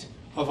midst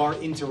of our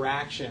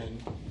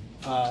interaction,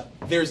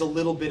 there's a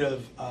little bit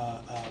of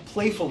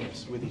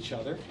playfulness with each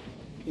other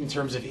in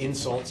terms of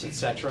insults,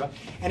 etc.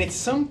 And at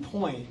some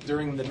point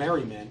during the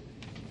merriment,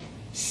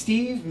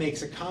 Steve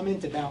makes a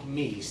comment about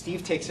me.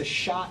 Steve takes a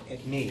shot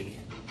at me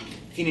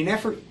in an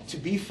effort to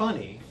be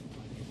funny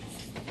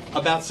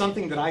about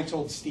something that I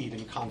told Steve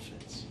in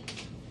confidence.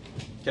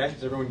 Okay,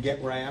 does everyone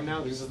get where I am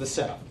now? This is the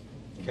setup.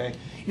 Okay,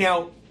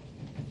 now,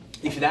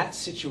 if that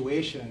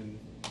situation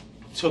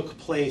took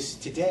place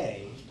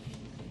today,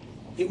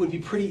 it would be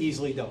pretty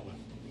easily dealt with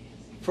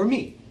for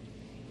me,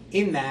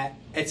 in that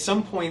at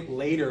some point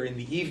later in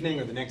the evening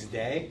or the next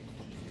day,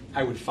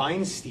 I would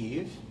find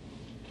Steve,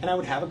 and I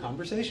would have a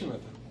conversation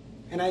with him.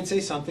 And I'd say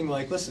something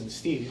like, listen,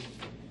 Steve,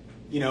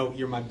 you know,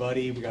 you're my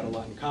buddy, we got a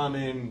lot in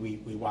common,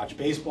 we watch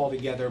baseball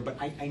together, but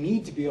I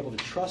need to be able to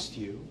trust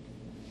you.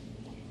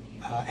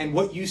 And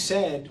what you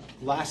said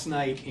last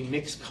night in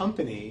mixed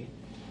company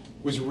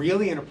was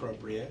really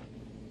inappropriate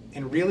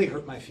and really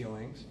hurt my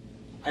feelings.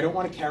 I don't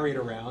want to carry it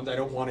around. I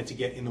don't want it to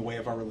get in the way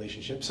of our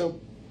relationship. So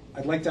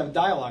I'd like to have a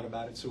dialogue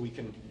about it so we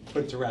can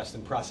put it to rest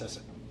and process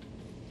it.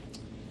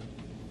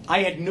 I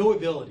had no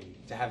ability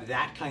to have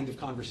that kind of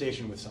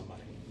conversation with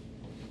somebody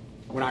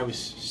when I was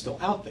still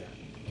out there.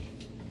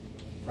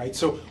 Right?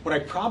 So what I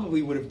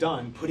probably would have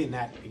done, put in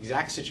that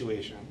exact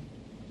situation,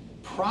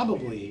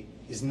 probably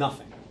is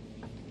nothing.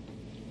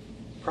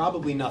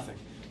 Probably nothing.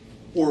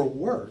 Or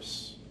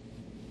worse,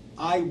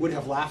 I would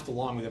have laughed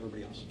along with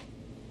everybody else.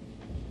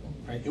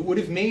 Right? It would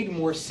have made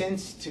more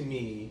sense to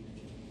me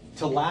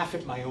to laugh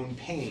at my own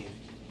pain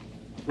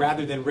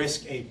rather than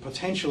risk a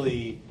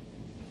potentially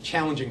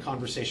challenging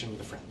conversation with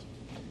a friend.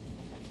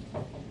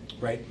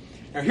 Right?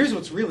 Now here's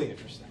what's really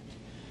interesting.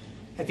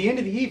 At the end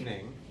of the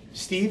evening,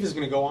 Steve is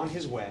going to go on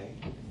his way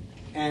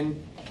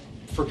and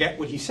forget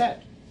what he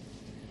said.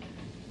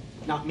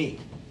 Not me.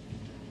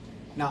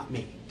 Not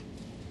me.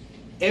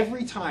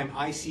 Every time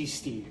I see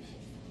Steve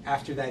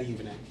after that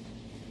evening,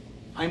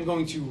 I'm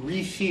going to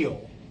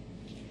re-feel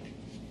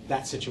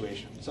that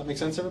situation. Does that make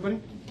sense, everybody?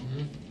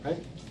 Mm-hmm.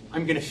 Right?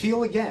 I'm going to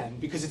feel again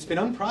because it's been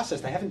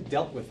unprocessed. I haven't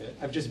dealt with it.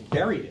 I've just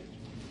buried it.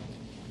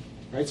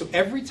 Right? So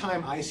every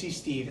time I see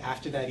Steve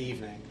after that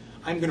evening,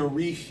 I'm going to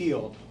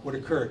re-feel what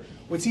occurred.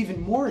 What's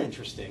even more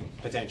interesting,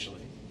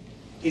 potentially,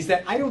 is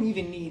that I don't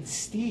even need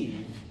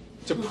Steve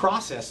to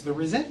process the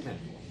resentment.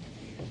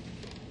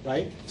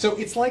 Right? So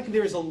it's like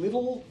there's a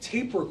little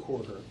tape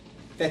recorder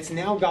that's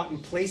now gotten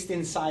placed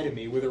inside of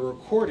me with a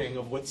recording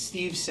of what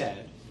Steve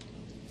said.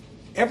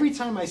 Every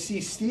time I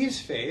see Steve's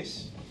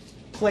face,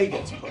 play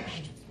gets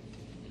pushed.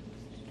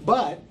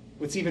 But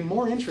what's even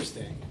more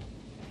interesting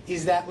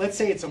is that, let's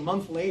say it's a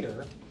month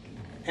later,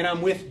 and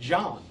I'm with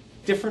John,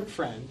 different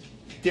friend,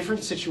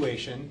 different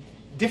situation,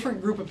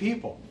 different group of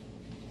people.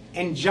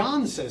 And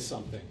John says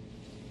something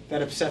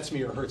that upsets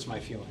me or hurts my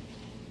feelings.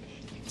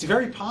 It's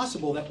very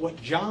possible that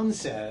what John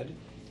said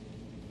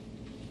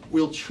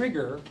will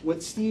trigger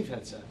what Steve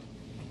had said.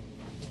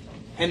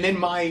 And then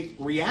my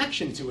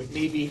reaction to it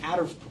may be out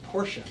of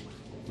proportion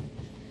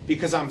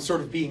because I'm sort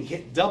of being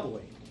hit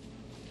doubly.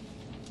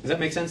 Does that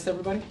make sense to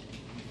everybody?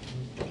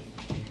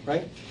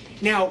 Right?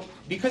 Now,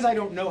 because I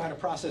don't know how to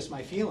process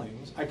my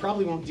feelings, I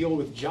probably won't deal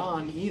with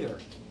John either,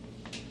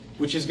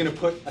 which is going to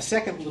put a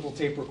second little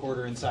tape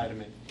recorder inside of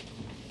me,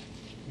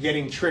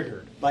 getting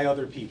triggered by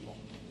other people.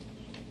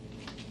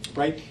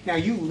 Right? Now,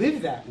 you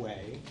live that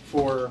way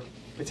for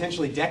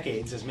potentially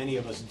decades, as many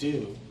of us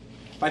do.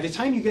 By the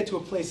time you get to a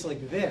place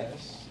like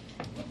this,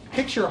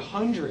 picture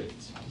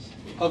hundreds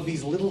of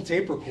these little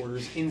tape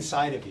recorders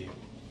inside of you,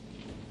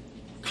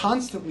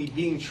 constantly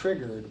being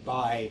triggered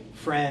by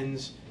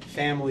friends,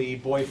 family,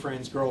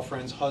 boyfriends,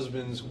 girlfriends,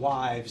 husbands,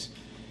 wives,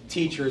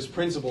 teachers,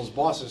 principals,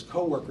 bosses,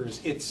 coworkers.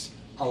 It's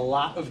a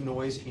lot of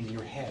noise in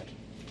your head.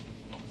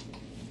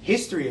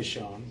 History has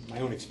shown,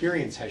 my own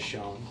experience has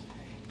shown,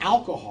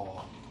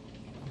 alcohol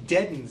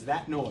deadens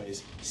that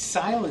noise,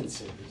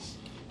 silences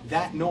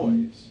that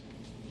noise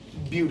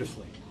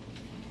beautifully.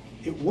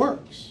 It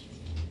works.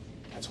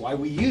 That's why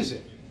we use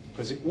it,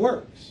 because it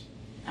works.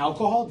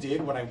 Alcohol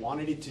did what I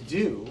wanted it to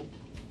do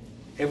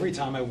every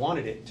time I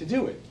wanted it to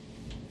do it.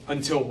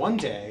 Until one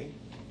day,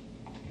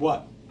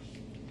 what?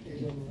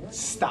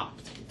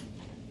 Stopped.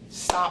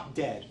 Stopped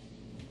dead.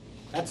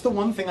 That's the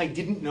one thing I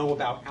didn't know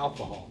about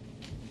alcohol.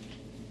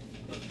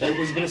 That it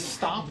was going to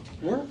stop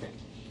working.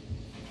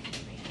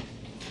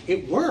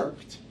 It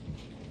worked.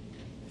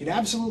 It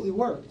absolutely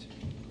worked.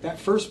 That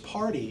first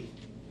party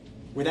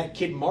where that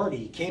kid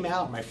Marty came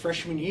out my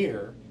freshman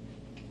year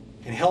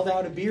and held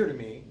out a beer to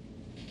me,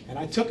 and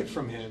I took it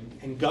from him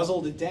and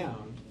guzzled it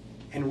down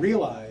and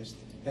realized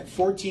that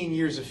 14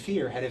 years of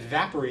fear had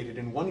evaporated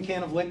in one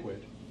can of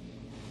liquid.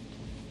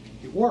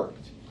 It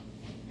worked.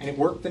 And it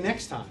worked the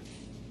next time.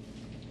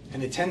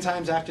 And the 10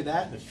 times after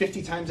that, and the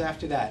 50 times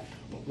after that.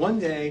 But one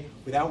day,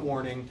 without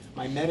warning,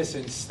 my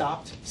medicine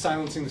stopped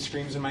silencing the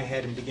screams in my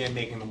head and began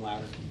making them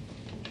louder.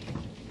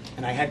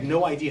 And I had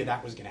no idea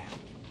that was going to happen.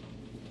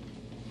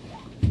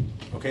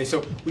 Okay,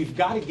 so we've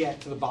got to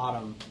get to the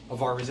bottom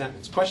of our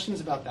resentments.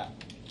 Questions about that?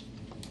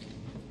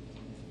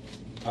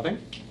 Nothing?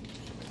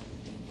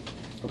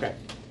 Okay.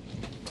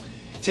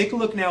 Take a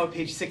look now at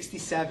page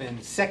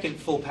 67, second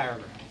full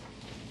paragraph.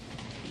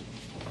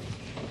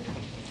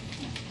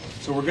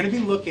 So we're going to be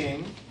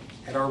looking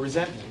at our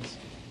resentments.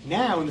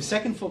 Now, in the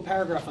second full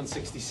paragraph on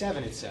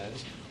 67, it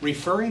says,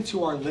 referring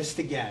to our list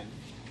again,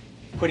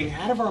 putting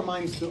out of our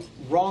minds the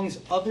wrongs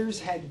others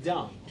had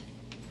done.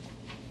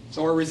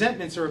 So our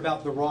resentments are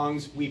about the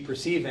wrongs we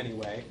perceive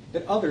anyway,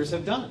 that others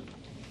have done.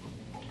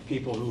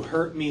 People who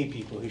hurt me,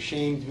 people who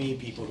shamed me,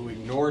 people who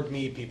ignored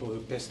me, people who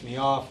pissed me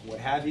off, what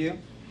have you.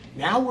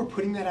 Now we're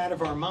putting that out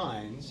of our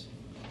minds,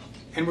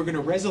 and we're going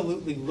to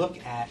resolutely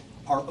look at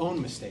our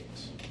own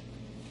mistakes.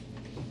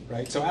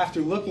 right? So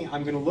after looking,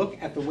 I'm going to look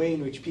at the way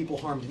in which people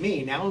harmed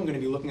me. Now I'm going to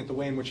be looking at the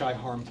way in which I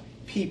harmed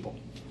people.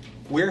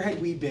 Where had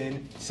we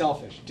been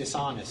selfish,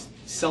 dishonest,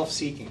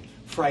 self-seeking,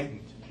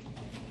 frightened?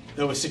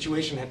 Though a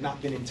situation had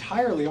not been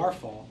entirely our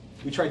fault,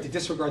 we tried to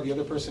disregard the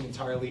other person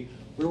entirely.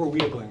 Where were we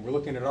to blame? We're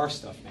looking at our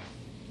stuff now.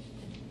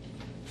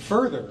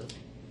 Further,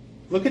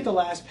 look at the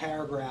last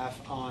paragraph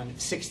on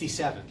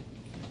 67.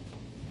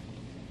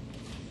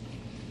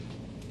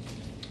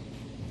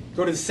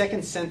 Go to the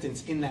second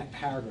sentence in that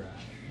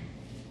paragraph.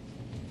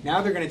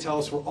 Now they're going to tell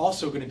us we're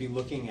also going to be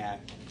looking at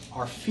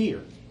our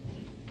fear.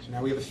 So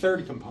now we have a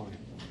third component.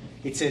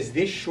 It says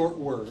this short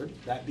word,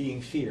 that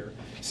being fear,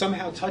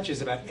 somehow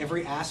touches about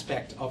every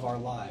aspect of our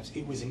lives.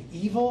 It was an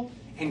evil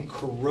and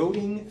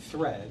corroding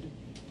thread.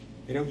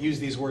 They don't use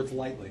these words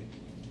lightly.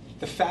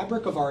 The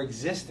fabric of our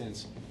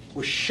existence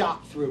was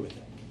shot through with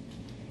it.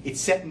 It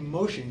set in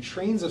motion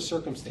trains of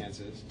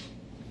circumstances,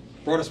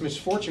 brought us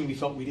misfortune we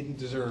felt we didn't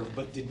deserve,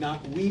 but did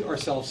not we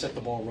ourselves set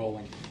the ball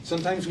rolling.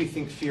 Sometimes we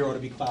think fear ought to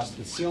be classed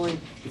with ceiling.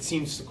 It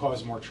seems to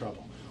cause more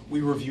trouble. We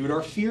reviewed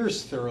our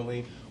fears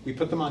thoroughly. We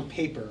put them on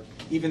paper,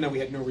 even though we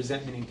had no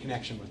resentment in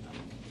connection with them.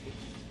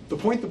 The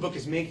point the book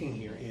is making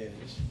here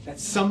is that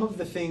some of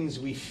the things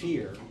we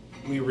fear,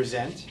 we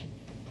resent,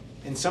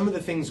 and some of the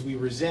things we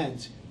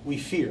resent, we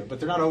fear, but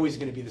they're not always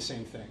going to be the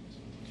same things.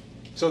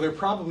 So there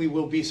probably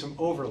will be some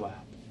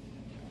overlap.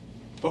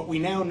 But we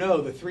now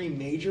know the three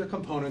major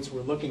components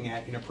we're looking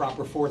at in a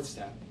proper fourth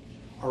step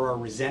are our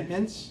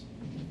resentments,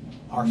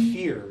 our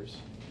fears,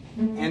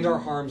 and our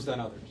harms done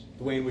others,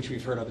 the way in which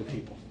we've hurt other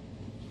people.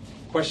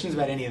 Questions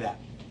about any of that?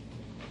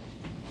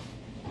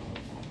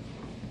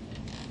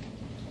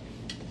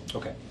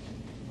 Okay.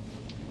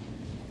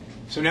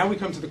 So now we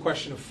come to the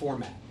question of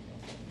format.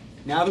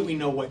 Now that we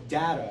know what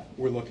data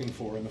we're looking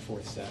for in the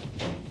fourth step,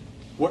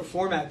 what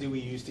format do we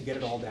use to get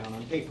it all down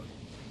on paper?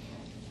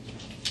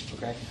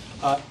 Okay.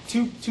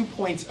 Two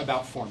points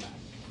about format.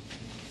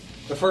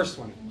 The first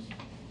one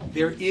is,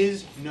 there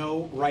is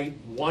no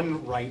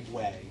one right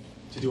way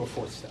to do a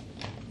fourth step.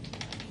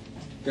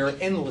 There are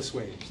endless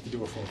ways to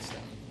do a fourth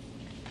step.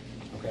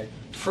 Okay.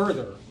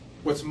 Further,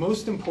 what's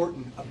most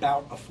important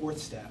about a fourth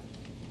step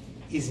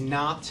is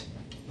not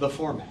the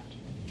format.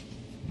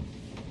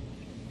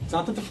 It's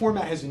not that the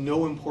format has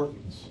no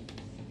importance,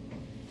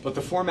 but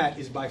the format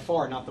is by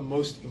far not the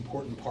most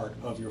important part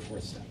of your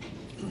fourth step.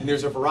 And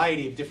there's a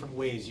variety of different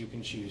ways you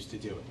can choose to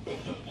do it.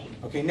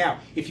 Okay, now,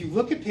 if you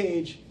look at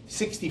page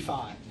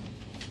 65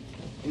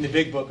 in the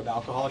big book of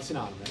Alcoholics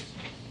Anonymous,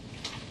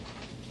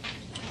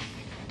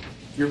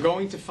 you're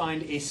going to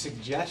find a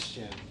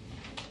suggestion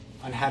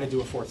on how to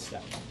do a fourth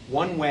step.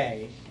 One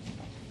way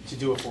to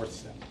do a fourth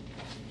step.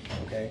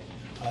 Okay?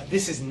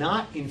 This is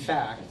not, in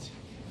fact,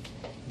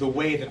 the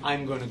way that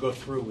I'm going to go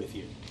through with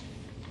you.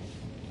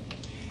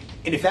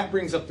 And if that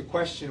brings up the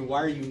question,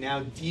 why are you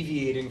now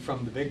deviating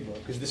from the big book?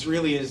 Because this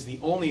really is the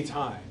only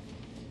time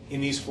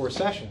in these 4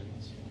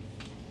 sessions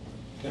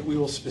that we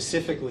will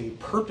specifically,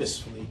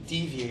 purposefully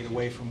deviate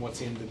away from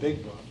what's in the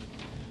big book.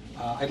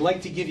 I'd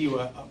like to give you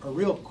a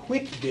real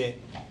quick bit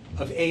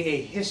of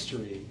AA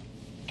history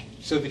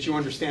so that you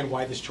understand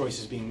why this choice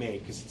is being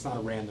made, because it's not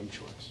a random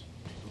choice.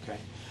 Okay?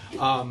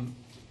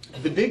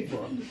 The big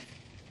book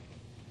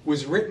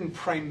was written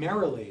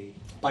primarily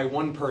by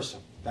one person,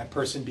 that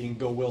person being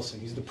Bill Wilson.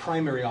 He's the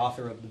primary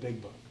author of the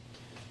big book,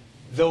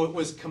 though it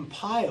was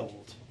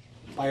compiled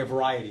by a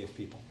variety of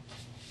people.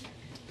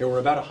 There were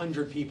about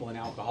 100 people in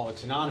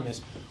Alcoholics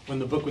Anonymous when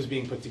the book was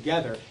being put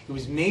together. It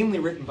was mainly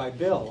written by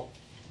Bill,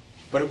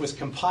 but it was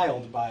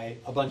compiled by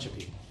a bunch of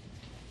people.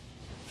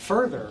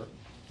 Further,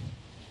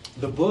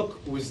 the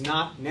book was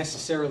not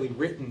necessarily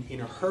written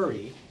in a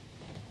hurry,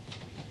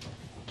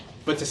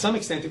 but to some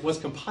extent it was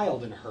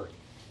compiled in a hurry.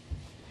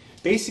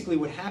 Basically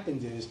what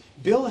happened is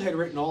Bill had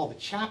written all the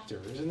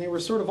chapters, and they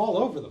were sort of all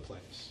over the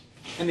place.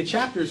 And the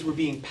chapters were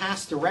being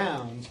passed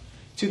around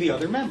to the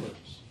other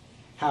members.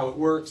 How it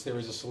works, there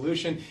was a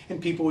solution, and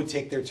people would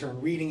take their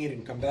turn reading it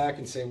and come back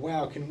and say,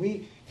 wow, can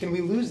we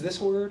lose this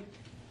word?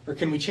 Or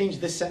can we change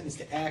this sentence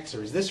to X?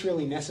 Or is this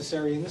really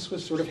necessary? And this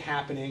was sort of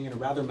happening in a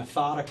rather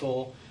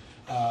methodical,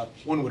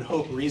 one would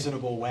hope,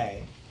 reasonable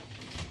way.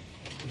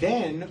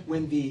 Then,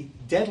 when the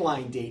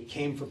deadline date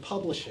came for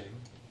publishing,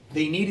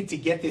 they needed to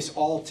get this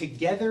all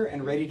together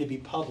and ready to be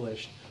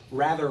published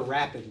rather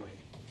rapidly.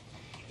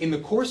 In the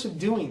course of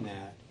doing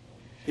that,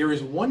 there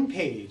is one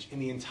page in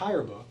the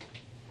entire book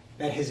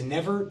that has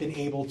never been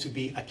able to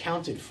be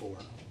accounted for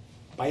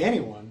by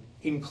anyone,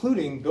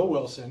 including Bill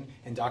Wilson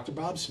and Dr.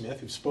 Bob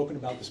Smith, who've spoken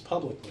about this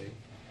publicly.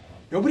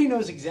 Nobody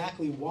knows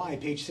exactly why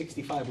page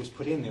 65 was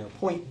put in there.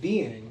 Point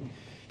being,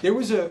 there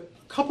was a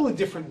couple of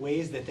different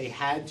ways that they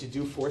had to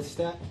do fourth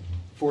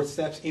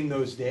steps in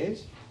those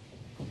days.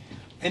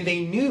 And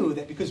they knew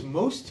that because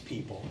most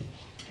people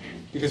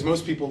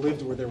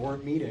lived where there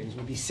weren't meetings,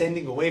 would be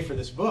sending away for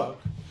this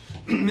book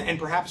and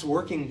perhaps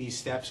working these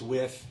steps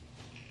with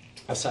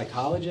a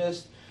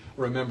psychologist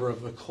or a member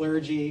of the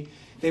clergy.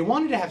 They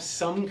wanted to have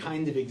some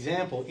kind of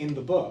example in the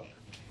book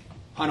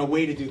on a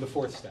way to do the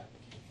fourth step.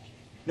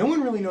 No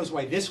one really knows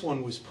why this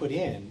one was put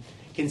in,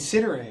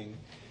 considering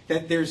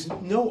that there's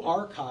no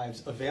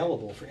archives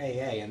available for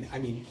AA, and I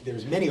mean,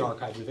 there's many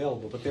archives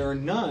available, but there are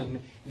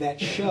none that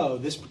show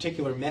this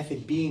particular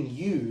method being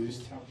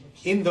used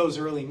in those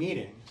early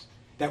meetings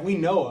that we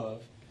know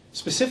of,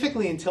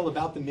 specifically until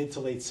about the mid to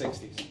late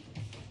 60s.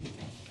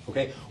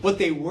 Okay? What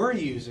they were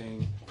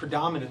using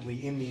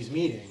predominantly in these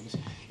meetings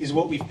is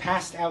what we've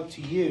passed out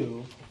to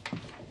you,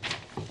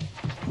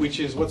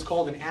 which is what's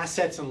called an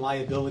assets and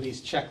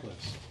liabilities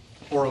checklist,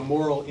 or a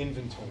moral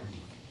inventory.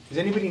 Does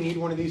anybody need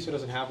one of these who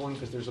doesn't have one?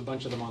 Because there's a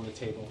bunch of them on the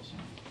tables.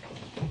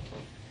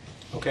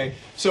 Okay,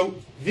 so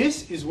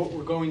this is what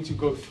we're going to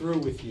go through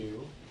with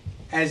you,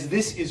 as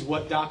this is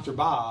what Dr.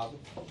 Bob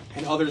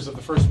and others of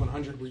the first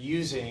 100 were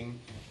using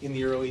in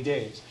the early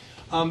days.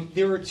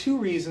 There are two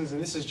reasons, and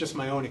this is just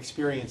my own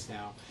experience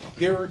now,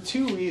 there are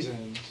two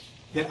reasons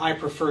that I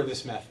prefer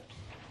this method.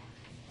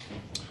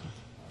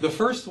 The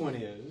first one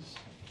is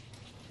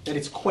that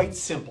it's quite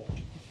simple.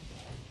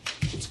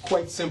 It's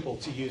quite simple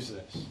to use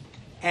this.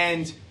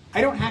 And I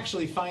don't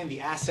actually find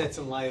the assets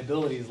and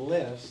liabilities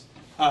list,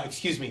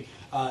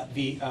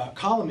 the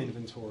column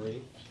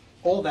inventory,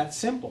 all that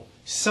simple.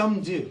 Some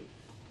do.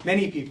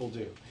 Many people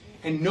do.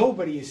 And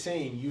nobody is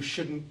saying you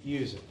shouldn't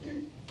use it.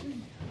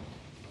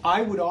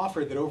 I would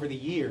offer that over the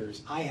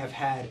years, I have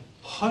had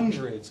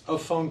hundreds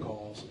of phone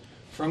calls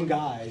from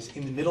guys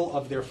in the middle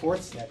of their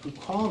fourth step who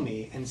call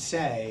me and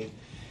say,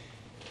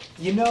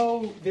 you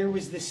know, there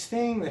was this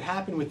thing that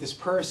happened with this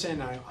person.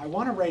 I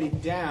want to write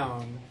it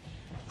down.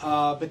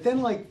 But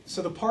then,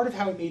 so the part of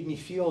how it made me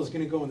feel is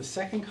going to go in the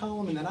second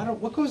column, and then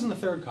what goes in the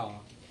third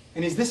column?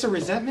 And is this a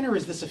resentment, or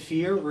is this a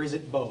fear, or is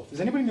it both? Does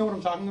anybody know what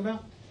I'm talking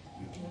about?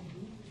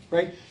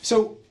 Right?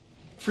 So,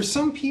 for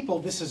some people,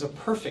 this is a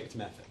perfect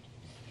method.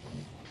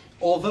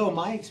 Although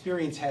my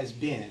experience has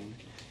been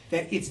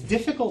that it's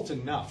difficult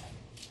enough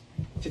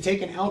to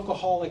take an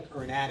alcoholic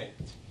or an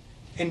addict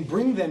and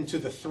bring them to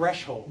the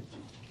threshold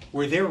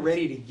where they're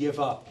ready to give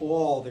up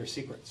all their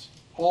secrets,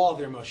 all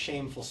their most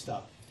shameful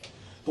stuff.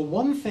 The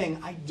one thing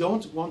I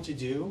don't want to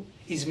do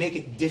is make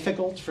it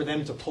difficult for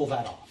them to pull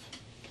that off.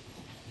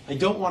 I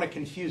don't want to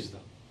confuse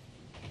them.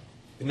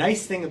 The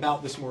nice thing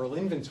about this moral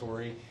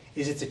inventory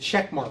is it's a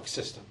checkmark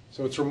system,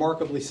 so it's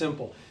remarkably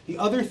simple. The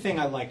other thing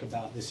I like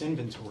about this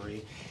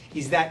inventory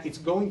is that it's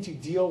going to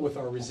deal with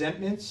our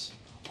resentments,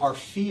 our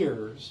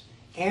fears,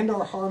 and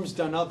our harms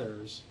done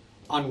others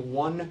on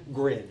one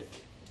grid.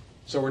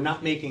 So we're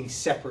not making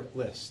separate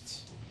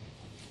lists.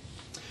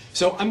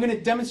 So I'm going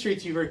to demonstrate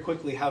to you very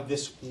quickly how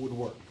this would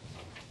work.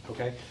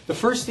 Okay? The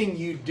first thing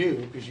you do,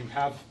 because you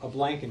have a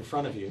blank in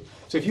front of you,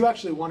 so if you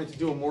actually wanted to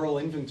do a moral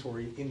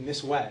inventory in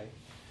this way,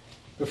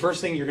 the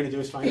first thing you're going to do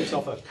is find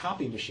yourself a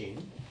copy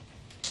machine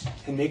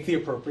and make the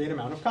appropriate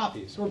amount of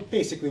copies, or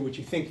basically what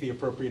you think the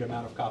appropriate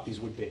amount of copies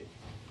would be.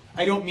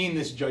 I don't mean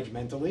this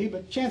judgmentally,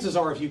 but chances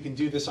are if you can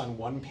do this on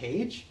one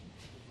page,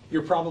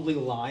 you're probably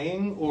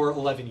lying or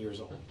 11 years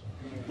old.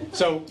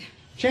 So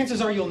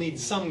chances are you'll need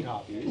some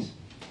copies.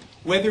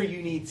 Whether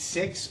you need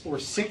 6 or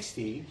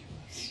 60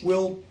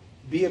 will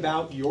be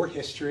about your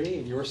history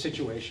and your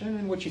situation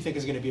and what you think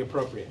is going to be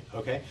appropriate.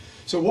 Okay?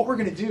 So what we're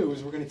going to do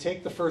is we're going to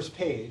take the first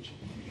page,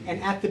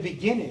 and at the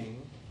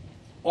beginning,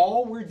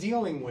 all we're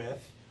dealing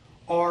with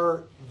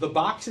are the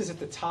boxes at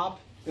the top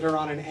that are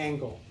on an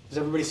angle. Does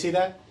everybody see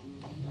that?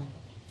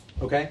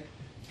 Okay?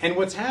 And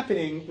what's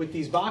happening with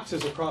these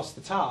boxes across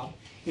the top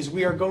is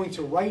we are going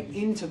to write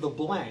into the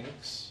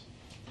blanks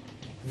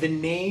the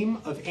name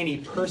of any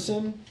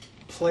person,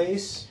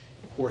 place,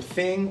 or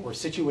thing, or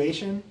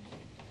situation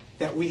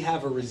that we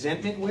have a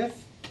resentment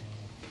with,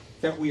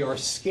 that we are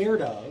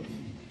scared of,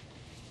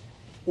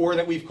 or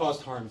that we've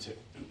caused harm to.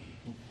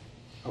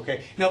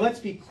 Okay? Now let's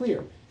be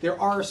clear. There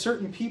are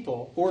certain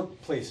people or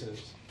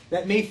places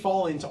that may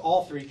fall into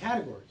all three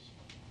categories.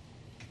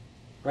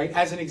 Right?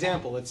 As an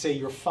example, let's say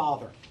your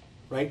father.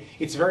 Right?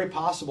 It's very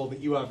possible that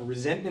you have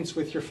resentments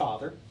with your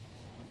father,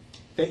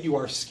 that you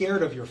are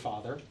scared of your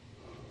father,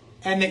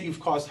 and that you've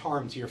caused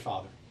harm to your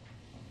father.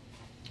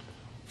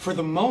 For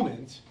the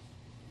moment,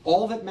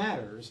 all that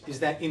matters is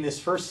that in this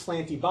first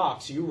slanty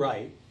box you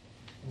write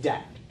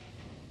Dad.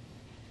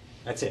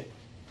 That's it.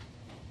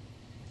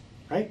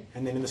 Right?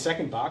 And then in the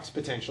second box,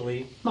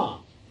 potentially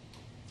Mom.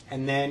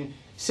 And then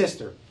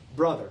sister,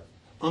 brother,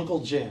 Uncle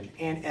Jim,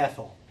 Aunt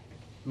Ethel,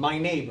 my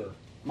neighbor,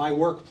 my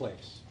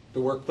workplace, the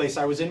workplace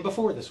I was in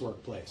before this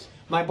workplace,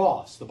 my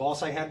boss, the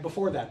boss I had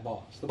before that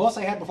boss, the boss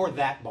I had before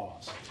that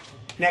boss.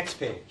 Next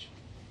page.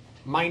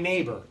 My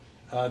neighbor,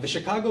 the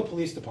Chicago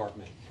Police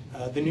Department,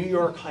 the New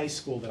York high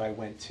school that I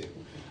went to,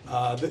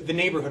 the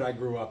neighborhood I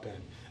grew up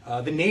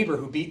in, the neighbor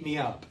who beat me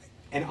up,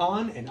 and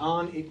on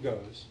it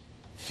goes.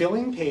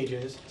 Filling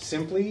pages,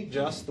 simply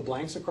just the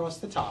blanks across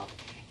the top,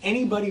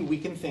 anybody we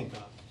can think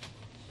of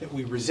that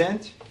we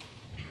resent,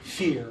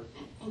 fear,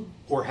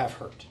 or have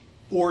hurt,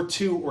 or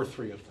 2 or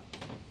 3 of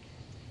them.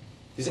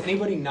 Does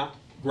anybody not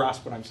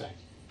grasp what I'm saying?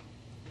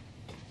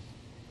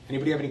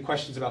 Anybody have any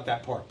questions about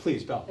that part?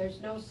 Please, Belle. There's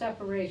no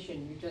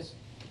separation, you just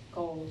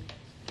go.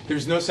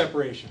 There's no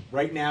separation.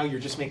 Right now, you're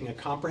just making a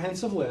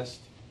comprehensive list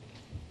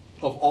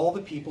of all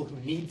the people who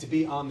need to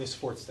be on this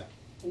fourth step.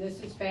 And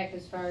this is back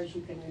as far as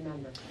you can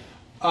remember.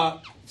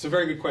 It's a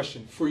very good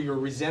question. For your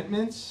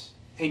resentments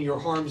and your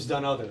harms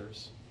done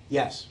others,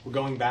 yes, we're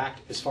going back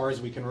as far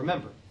as we can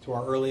remember, to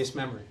our earliest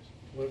memories.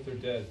 What if they're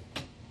dead?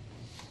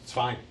 It's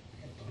fine.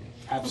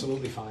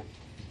 Absolutely fine.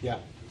 Yeah.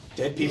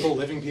 Dead people,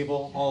 living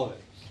people, all of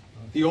it.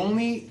 The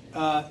only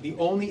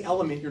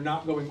element you're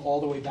not going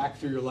all the way back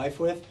through your life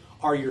with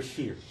are your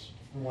fears.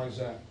 And why is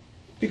that?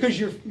 Because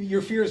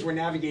your fears were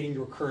navigating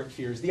your current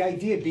fears. The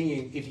idea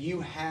being, if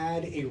you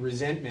had a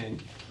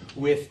resentment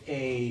with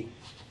a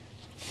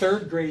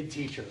third grade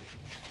teacher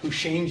who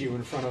shamed you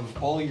in front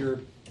of all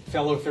your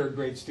fellow third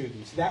grade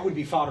students, that would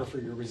be fodder for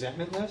your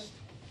resentment list.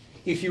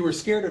 If you were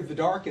scared of the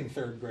dark in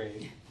third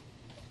grade,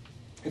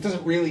 it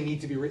doesn't really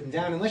need to be written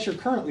down unless you're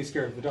currently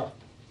scared of the dark,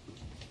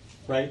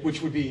 right?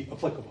 Which would be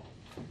applicable.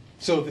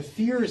 So the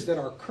fears that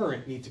are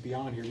current need to be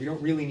on here. We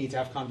don't really need to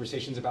have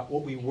conversations about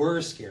what we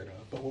were scared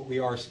of, but what we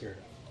are scared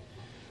of.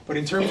 But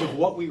in terms of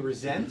what we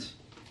resent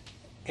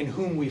and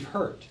whom we've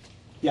hurt,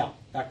 yeah,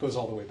 that goes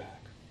all the way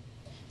back.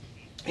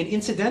 And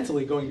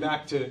incidentally, going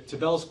back to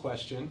Belle's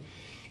question,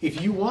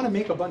 if you want to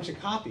make a bunch of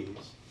copies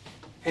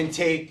and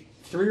take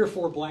 3 or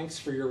 4 blanks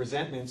for your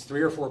resentments,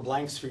 3 or 4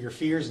 blanks for your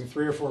fears, and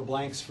 3 or 4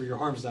 blanks for your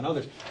harms done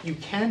others, you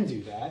can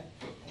do that.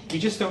 You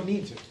just don't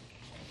need to.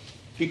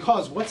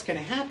 Because what's going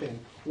to happen,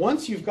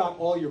 once you've got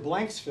all your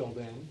blanks filled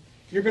in,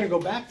 you're going to go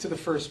back to the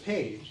first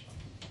page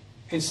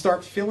and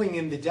start filling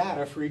in the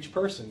data for each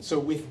person. So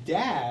with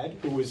Dad,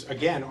 who was,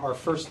 again, our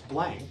first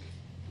blank,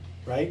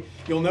 right,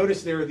 you'll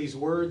notice there are these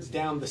words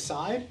down the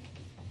side.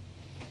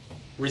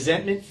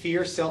 Resentment,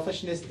 fear,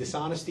 selfishness,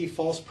 dishonesty,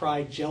 false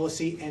pride,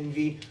 jealousy,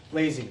 envy,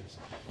 laziness.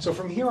 So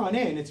from here on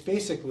in, it's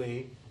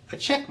basically a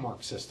check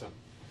mark system.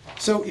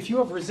 So if you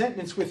have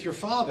resentments with your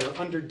father,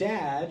 under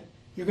Dad,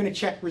 you're going to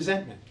check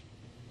resentment.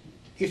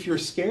 If you're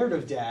scared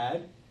of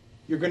Dad,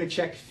 you're going to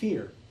check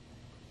fear.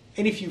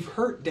 And if you've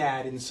hurt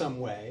Dad in some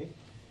way,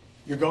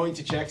 you're going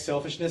to check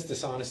selfishness,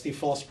 dishonesty,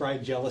 false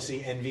pride,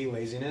 jealousy, envy,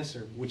 laziness,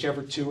 or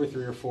whichever 2 or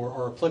 3 or 4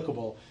 are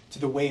applicable to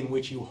the way in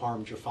which you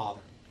harmed your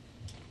father.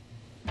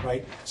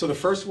 Right? So the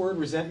first word,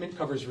 resentment,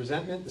 covers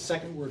resentment. The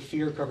second word,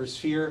 fear, covers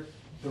fear.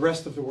 The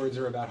rest of the words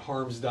are about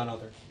harms done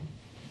others.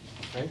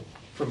 Right?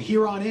 From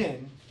here on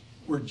in,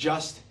 we're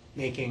just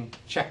making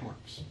check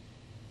marks.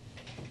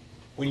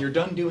 When you're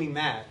done doing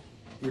that,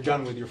 you're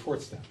done with your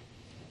 4th step.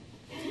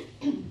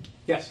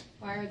 Yes?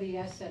 Why are the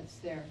assets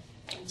there?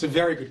 It's a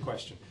very good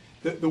question.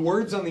 The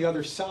words on the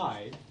other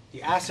side,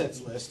 the assets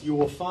list, you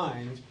will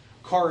find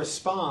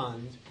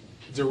correspond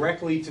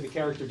directly to the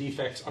character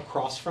defects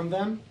across from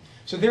them.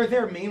 So they're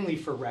there mainly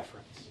for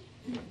reference.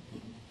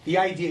 The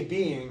idea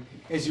being,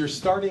 as you're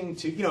starting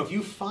to, if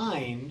you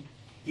find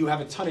you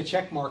have a ton of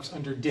check marks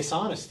under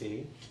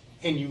dishonesty,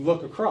 and you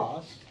look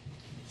across,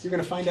 you're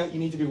going to find out you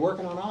need to be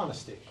working on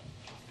honesty.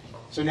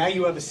 So now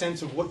you have a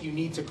sense of what you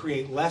need to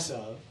create less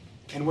of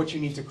and what you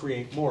need to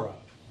create more of.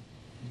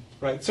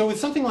 Right? So with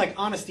something like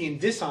honesty and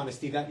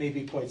dishonesty, that may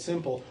be quite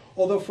simple.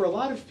 Although for a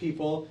lot of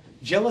people,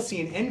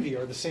 jealousy and envy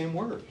are the same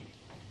word.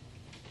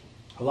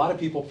 A lot of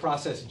people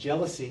process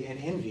jealousy and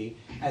envy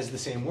as the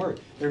same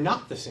word. They're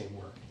not the same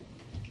word.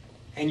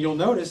 And you'll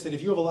notice that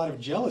if you have a lot of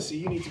jealousy,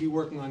 you need to be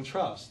working on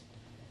trust.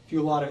 If you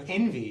have a lot of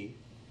envy,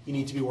 you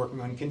need to be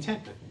working on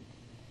contentment.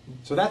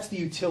 So that's the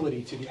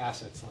utility to the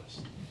assets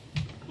list.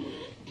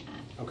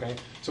 Okay?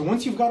 So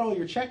once you've got all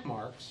your check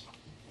marks,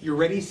 you're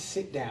ready to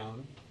sit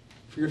down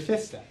for your 5th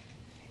step.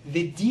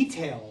 The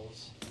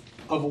details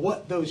of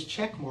what those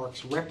check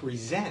marks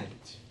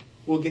represent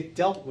will get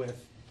dealt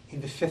with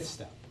in the 5th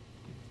step.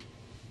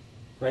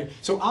 Right?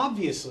 So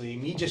obviously,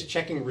 me just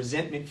checking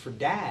resentment for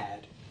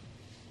Dad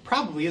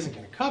probably isn't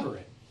going to cover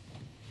it.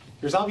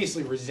 There's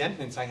obviously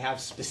resentments I have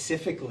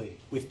specifically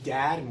with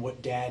Dad and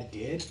what Dad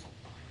did.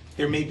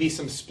 There may be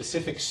some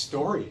specific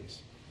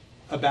stories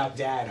about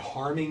Dad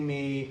harming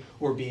me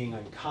or being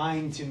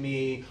unkind to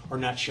me or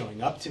not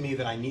showing up to me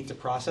that I need to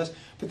process,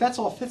 but that's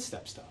all 5th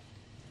step stuff,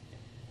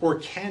 or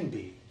can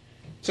be.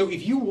 So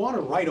if you want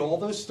to write all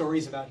those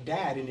stories about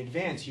Dad in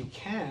advance, you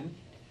can,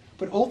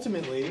 but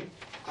ultimately,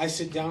 I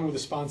sit down with a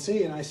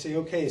sponsee and I say,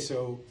 okay,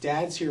 so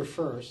Dad's here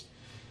first.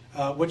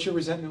 What's your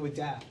resentment with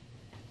Dad?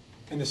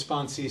 And the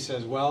sponsee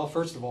says, well,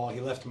 first of all,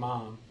 he left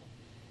Mom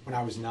when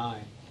I was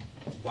 9.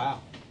 Wow.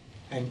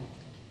 And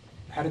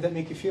how did that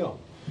make you feel?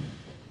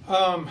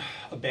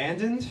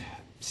 Abandoned,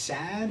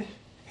 sad,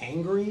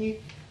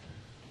 angry.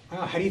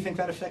 Wow, how do you think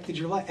that affected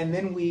your life? And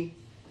then we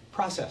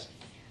process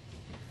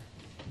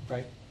it.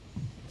 Right?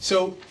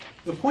 So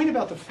the point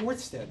about the 4th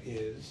step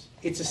is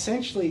it's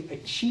essentially a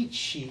cheat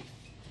sheet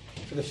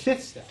for the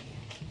 5th step.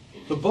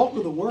 The bulk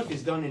of the work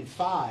is done in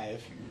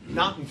 5,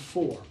 not in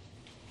 4.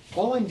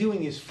 All I'm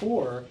doing is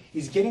 4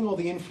 is getting all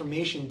the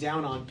information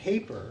down on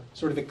paper,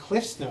 sort of the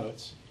Cliff's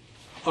Notes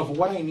of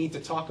what I need to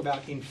talk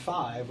about in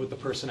 5 with the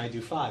person I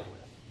do 5 with.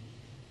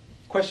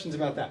 Questions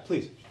about that,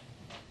 please?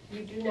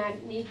 You do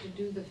not need to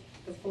do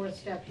the 4th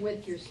step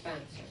with your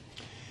sponsor.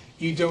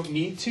 You don't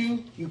need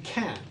to, you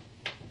can.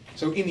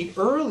 So in the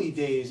early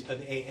days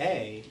of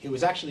AA, it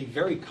was actually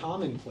very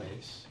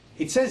commonplace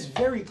It says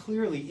very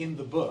clearly in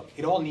the book,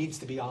 it all needs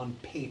to be on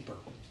paper.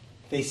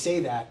 They say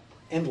that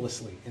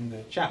endlessly in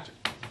the chapter,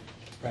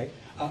 right?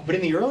 But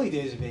in the early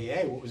days of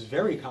AA, what was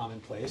very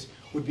commonplace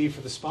would be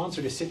for the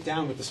sponsor to sit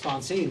down with the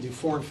sponsee and do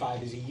 4 and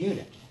 5 as a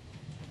unit,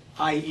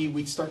 i.e.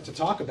 we'd start to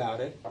talk about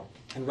it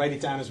and write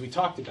it down as we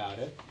talked about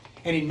it.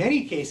 And in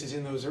many cases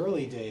in those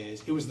early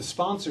days, it was the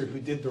sponsor who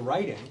did the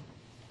writing,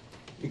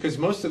 because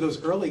most of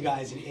those early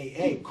guys in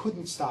AA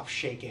couldn't stop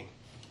shaking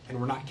and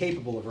were not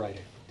capable of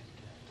writing.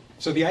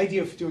 So the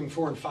idea of doing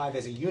 4 and 5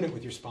 as a unit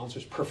with your sponsor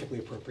is perfectly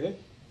appropriate.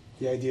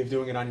 The idea of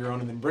doing it on your own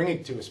and then bringing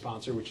it to a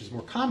sponsor, which is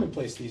more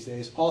commonplace these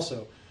days,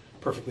 also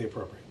perfectly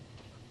appropriate.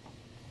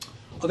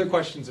 Other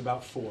questions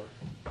about 4?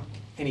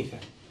 Anything?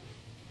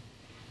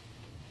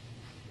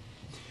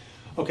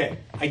 Okay,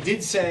 I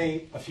did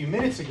say a few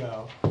minutes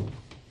ago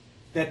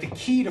that the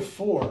key to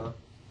 4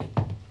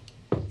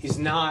 is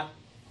not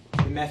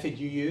the method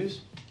you use.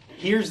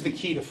 Here's the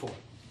key to 4.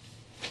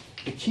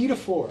 The key to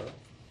 4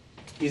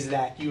 is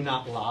that you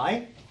not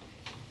lie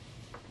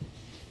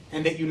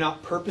and that you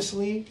not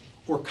purposely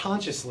or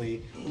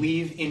consciously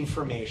leave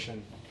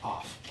information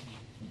off.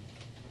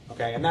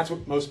 Okay, and that's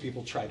what most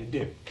people try to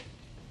do.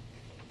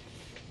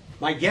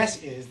 My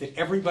guess is that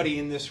everybody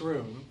in this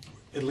room,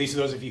 at least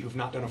those of you who've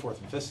not done a 4th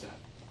and 5th step,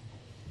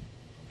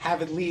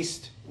 have at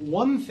least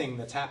one thing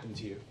that's happened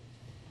to you,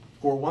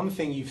 or one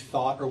thing you've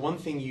thought, or one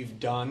thing you've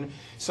done,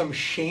 some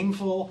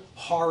shameful,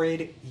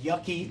 horrid,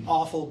 yucky,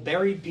 awful,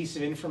 buried piece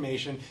of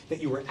information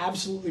that you were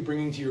absolutely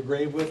bringing to your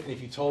grave with, and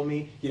if you told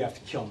me, you'd have to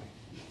kill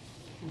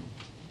me.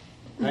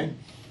 Right?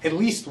 At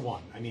least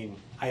one. I mean,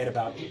 I had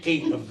about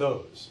 8 of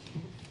those.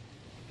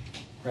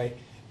 Right?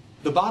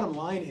 The bottom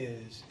line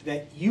is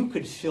that you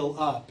could fill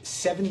up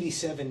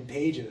 77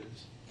 pages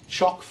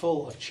chock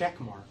full of check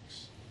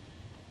marks,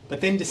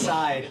 but then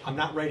decide, I'm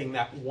not writing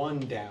that one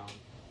down.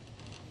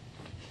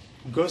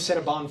 Go set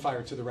a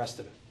bonfire to the rest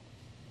of it,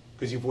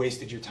 because you've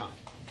wasted your time.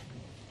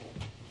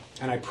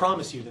 And I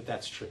promise you that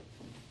that's true.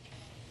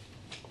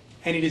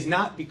 And it is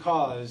not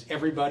because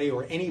everybody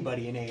or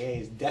anybody in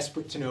AA is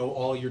desperate to know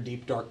all your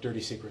deep, dark,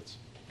 dirty secrets.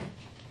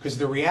 Because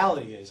the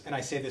reality is, and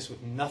I say this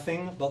with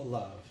nothing but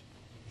love,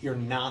 you're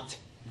not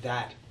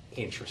that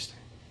interesting.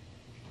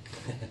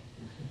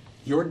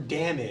 Your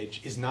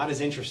damage is not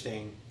as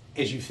interesting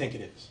as you think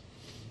it is.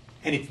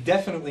 And it's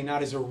definitely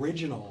not as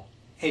original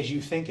as you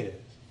think it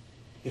is.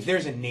 If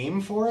there's a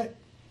name for it,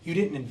 you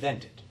didn't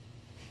invent it.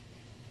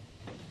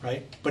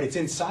 Right? But it's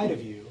inside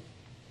of you,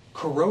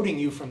 corroding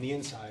you from the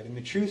inside. And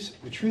the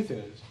truth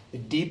is, the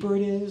deeper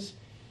it is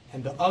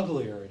and the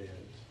uglier it is,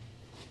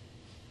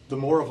 the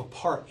more of a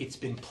part it's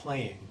been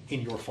playing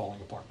in your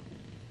falling apart.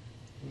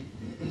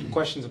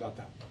 Questions about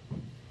that?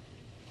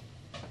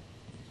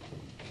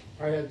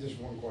 I had just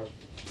one question.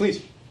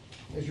 Please.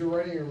 As you're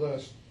writing your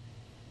list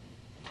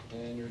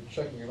and you're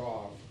checking it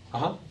off,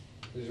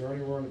 is there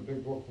anywhere in the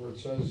big book where it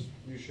says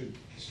you should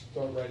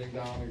start writing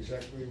down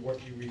exactly what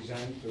you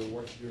resent or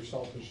what your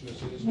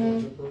selfishness is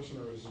towards a person,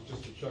 or is it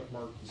just a check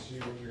mark to see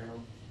what you're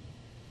going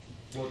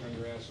to work on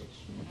your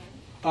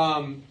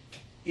assets?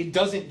 It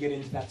doesn't get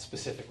into that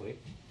specifically,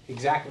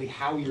 exactly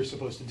how you're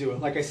supposed to do it.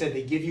 Like I said,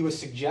 they give you a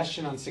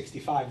suggestion on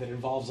 65 that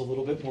involves a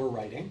little bit more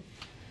writing.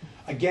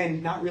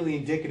 Again, not really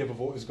indicative of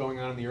what was going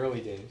on in the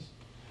early days.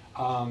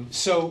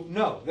 So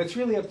no, that's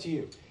really up to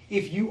you.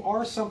 If you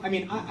are I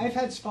mean, I've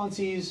had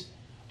sponsees,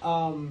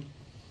 I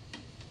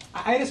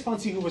had a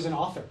sponsee who was an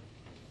author.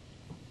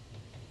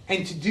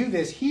 And to do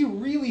this, he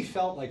really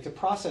felt like to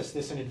process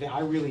this in advance, I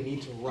really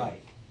need to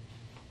write.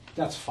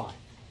 That's fine.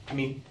 I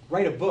mean,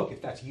 write a book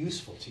if that's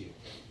useful to you,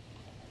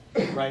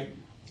 right?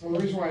 Well, the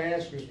reason why I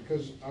ask is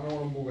because I don't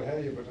want to move ahead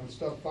of you, but on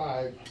step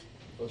 5,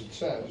 as it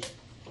says,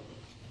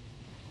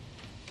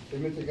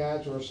 admit to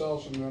God, to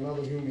ourselves, and to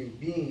another human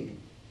being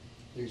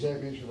the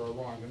exact nature of our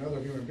wrong. Another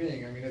human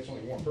being, I mean, that's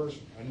only one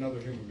person, another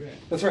human being.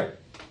 That's right.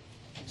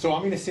 So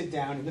I'm going to sit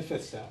down in the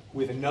 5th step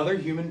with another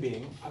human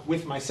being,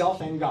 with myself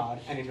and God,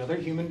 and another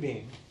human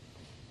being,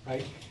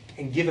 right,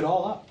 and give it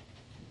all up.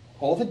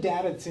 All the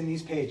data that's in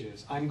these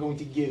pages, I'm going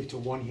to give to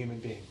one human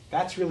being.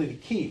 That's really the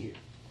key here.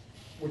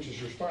 Which is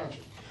your sponsor.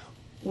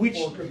 Which,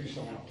 or it could be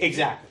someone else.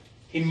 Exactly.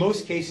 In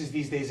most cases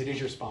these days it is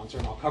your sponsor,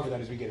 and I'll cover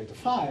that as we get into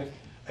 5.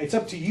 It's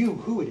up to you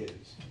who it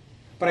is.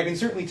 But I can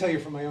certainly tell you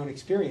from my own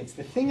experience,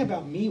 the thing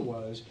about me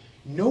was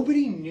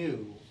nobody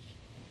knew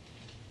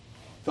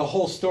the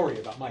whole story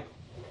about Michael.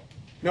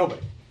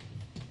 Nobody.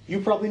 You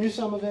probably knew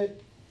some of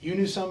it. You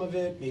knew some of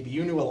it. Maybe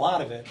you knew a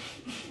lot of it.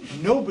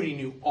 Nobody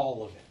knew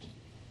all of it.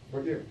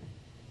 But you.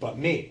 But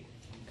me.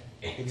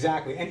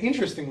 Exactly. And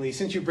interestingly,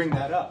 since you bring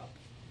that up,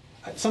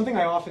 something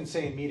I often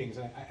say in meetings,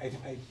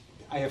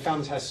 I have found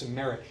this has some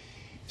merit.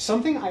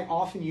 Something I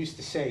often used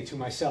to say to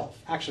myself,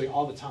 actually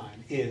all the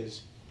time,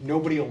 is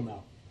nobody will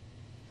know.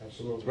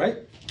 Absolutely. Right?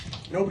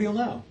 Nobody will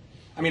know.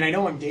 I mean, I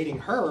know I'm dating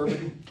her, but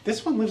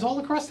this one lives all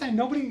across town.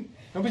 Nobody's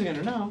going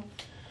to know.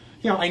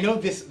 You know, I know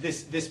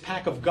this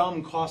pack of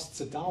gum costs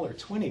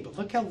 $1.20, but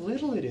look how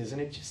little it is, and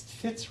it just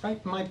fits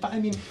right in my body. I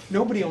mean,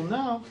 nobody will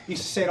know. I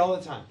used to say it all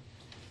the time,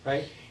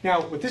 right?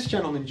 Now, what this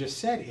gentleman just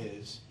said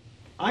is,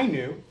 I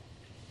knew,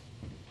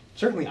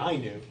 Certainly I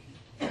knew.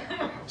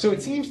 So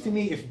it seems to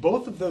me if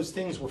both of those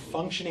things were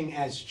functioning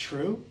as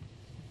true,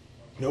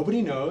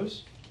 nobody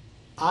knows,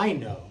 I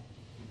know,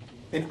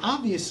 then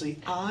obviously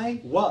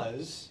I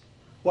was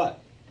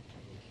what?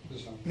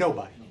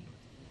 Nobody.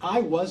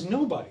 I was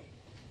nobody.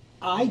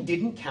 I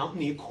didn't count in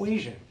the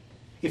equation.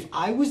 If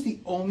I was the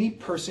only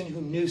person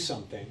who knew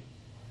something,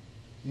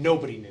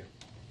 nobody knew.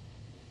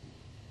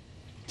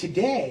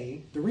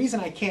 Today, the reason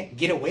I can't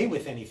get away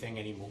with anything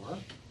anymore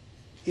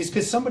is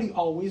because somebody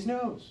always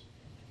knows.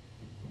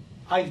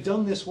 I've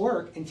done this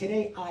work, and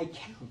today I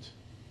count.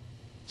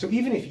 So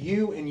even if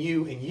you and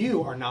you and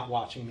you are not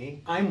watching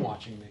me, I'm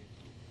watching me.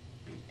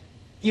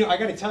 You know, I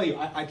got to tell you,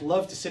 I'd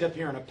love to sit up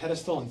here on a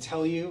pedestal and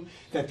tell you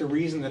that the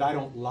reason that I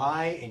don't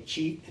lie and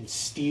cheat and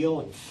steal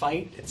and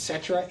fight,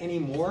 etc.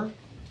 anymore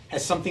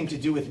has something to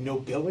do with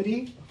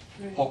nobility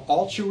or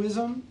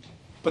altruism.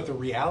 But the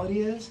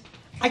reality is,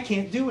 I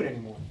can't do it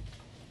anymore.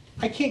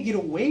 I can't get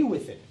away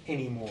with it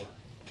anymore.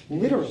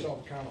 Literally.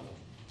 Self-accountable.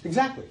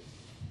 Exactly.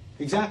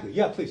 Exactly.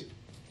 Yeah, please.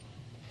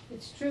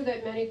 It's true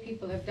that many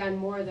people have done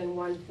more than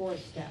one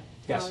four-step.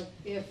 Yes.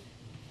 Now,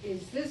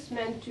 is this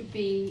meant to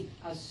be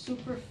a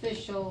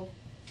superficial,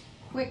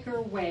 quicker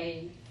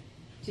way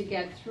to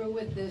get through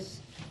with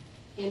this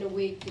in a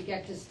week, to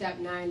get to step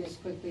 9 as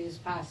quickly as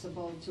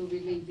possible, to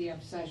relieve the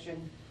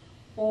obsession?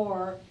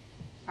 Or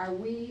are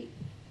we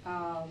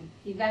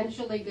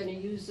eventually going to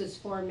use this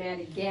format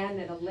again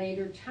at a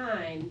later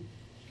time?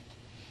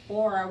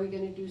 Or are we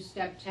going to do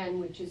step 10,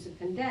 which is a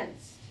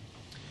condensed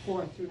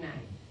 4 through 9?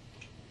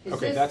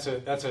 Okay, that's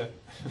a that's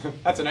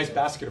a nice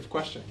basket of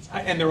questions,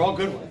 and they're all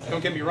good ones.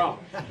 Don't get me wrong.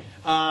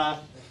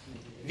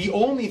 The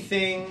only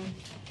thing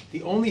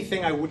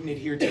I wouldn't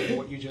adhere to in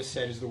what you just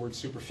said is the word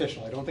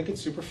superficial. I don't think it's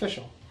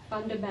superficial.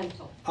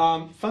 Fundamental.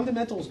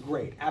 Fundamental is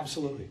great,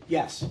 absolutely,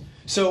 yes.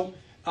 So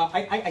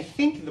I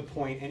think the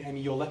point, and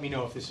you'll let me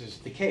know if this is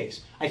the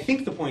case. I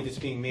think the point that's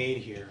being made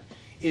here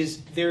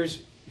is there's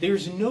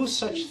no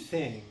such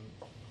thing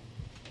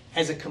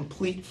as a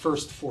complete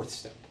first fourth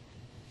step.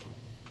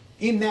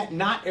 In that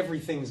not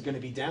everything's going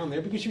to be down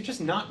there because you're just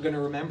not going to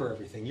remember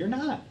everything. You're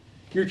not.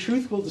 Your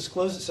truth will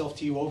disclose itself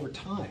to you over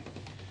time.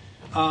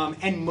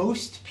 And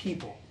most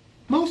people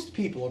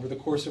over the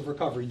course of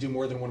recovery do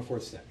more than one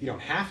fourth step. You don't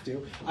have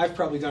to. I've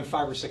probably done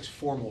 5 or 6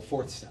 formal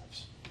fourth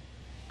steps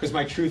because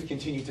my truth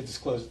continued to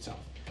disclose itself.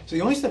 So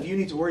the only stuff you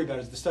need to worry about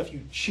is the stuff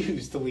you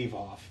choose to leave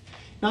off,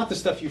 not the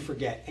stuff you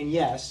forget. And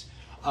yes,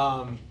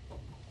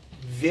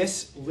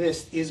 this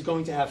list is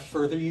going to have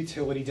further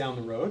utility down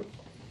the road,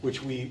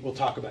 which we will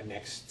talk about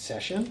next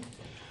session.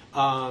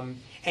 And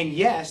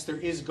yes, there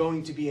is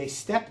going to be a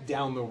step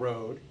down the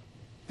road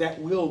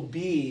that will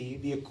be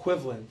the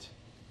equivalent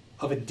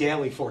of a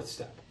daily fourth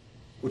step,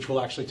 which we'll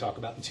actually talk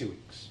about in 2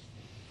 weeks.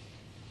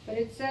 But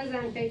it says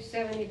on page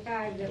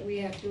 75 that we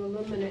have to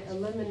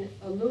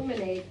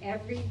illuminate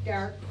every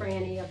dark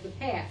cranny of the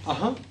past.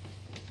 Uh-huh.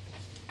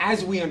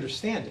 As we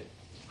understand it.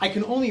 I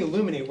can only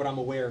illuminate what I'm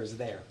aware is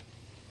there.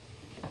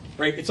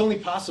 Right? It's only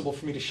possible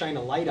for me to shine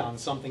a light on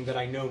something that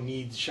I know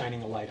needs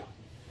shining a light on.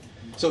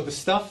 So the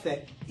stuff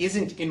that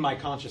isn't in my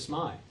conscious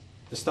mind,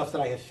 the stuff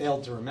that I have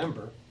failed to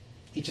remember,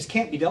 it just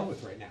can't be dealt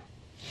with right now.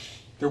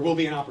 There will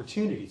be an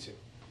opportunity to.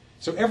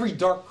 So every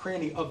dark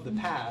cranny of the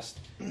past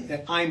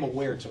that I'm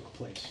aware took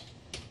place,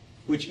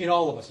 which in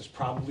all of us is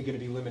probably going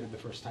to be limited the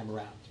first time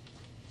around.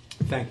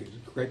 Thank you.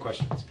 Great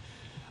questions.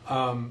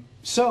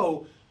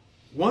 So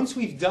once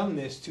we've done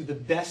this to the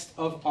best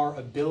of our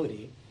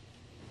ability,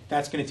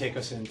 that's going to take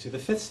us into the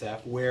 5th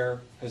step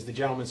where, as the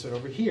gentleman said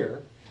over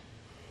here,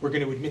 we're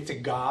going to admit to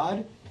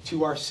God,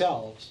 to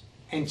ourselves,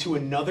 and to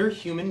another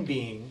human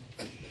being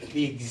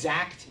the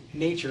exact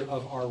nature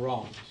of our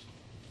wrongs.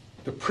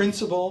 The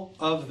principle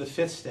of the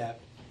 5th step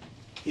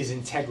is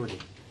integrity.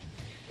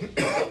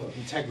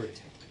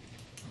 Integrity.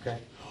 Okay?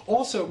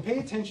 Also, pay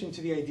attention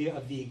to the idea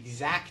of the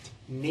exact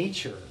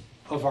nature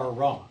of our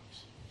wrongs.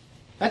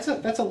 That's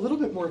a little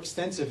bit more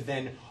extensive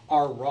than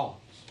our wrongs.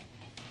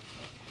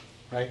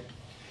 Right?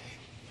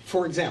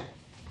 For example,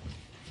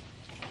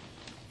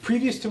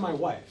 previous to my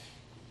wife,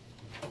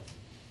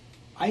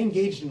 I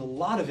engaged in a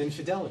lot of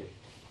infidelity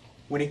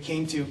when it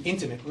came to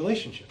intimate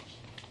relationships.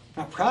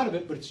 Not proud of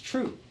it, but it's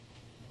true.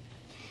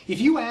 If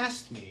you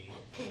asked me,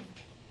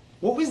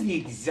 what was the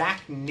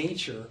exact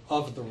nature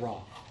of the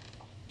wrong?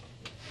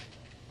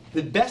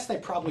 The best I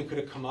probably could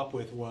have come up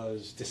with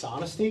was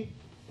dishonesty,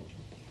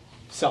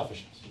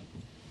 selfishness.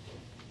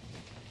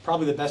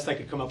 Probably the best I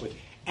could come up with.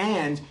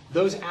 And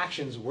those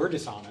actions were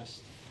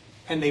dishonest,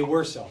 and they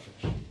were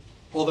selfish.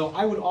 Although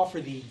I would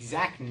offer the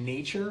exact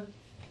nature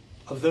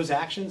of those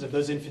actions, of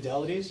those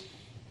infidelities,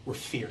 were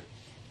fear.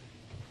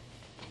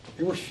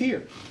 They were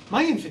fear.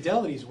 My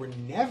infidelities were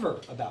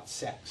never about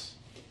sex.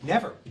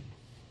 Never.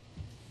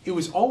 It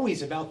was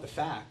always about the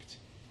fact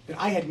that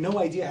I had no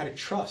idea how to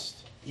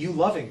trust you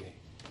loving me.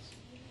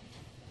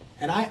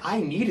 And I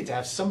needed to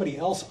have somebody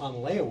else on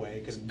layaway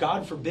because,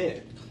 God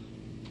forbid,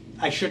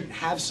 I shouldn't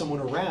have someone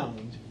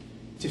around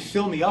to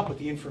fill me up with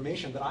the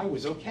information that I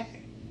was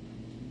okay.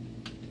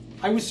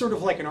 I was sort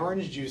of like an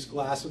orange juice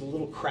glass with a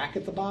little crack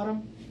at the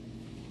bottom,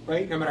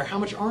 right? No matter how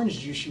much orange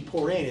juice you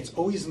pour in, it's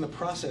always in the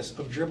process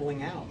of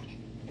dribbling out.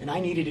 And I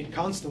needed it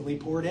constantly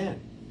poured in,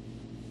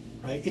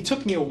 right? It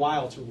took me a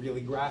while to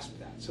really grasp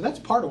that. So that's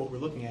part of what we're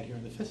looking at here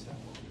in the fifth step.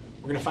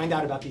 We're going to find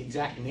out about the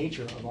exact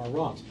nature of our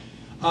wrongs.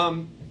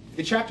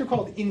 The chapter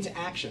called Into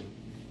Action,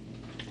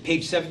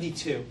 page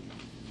 72,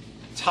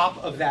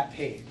 top of that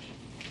page.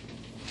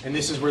 And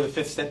this is where the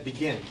fifth step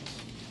begins,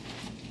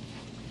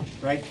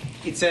 right?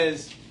 It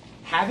says,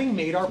 having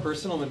made our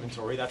personal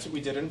inventory, that's what we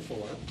did in 4,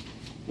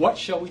 what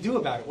shall we do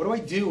about it? What do I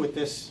do with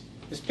this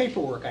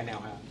paperwork I now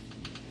have?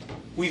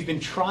 We've been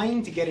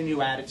trying to get a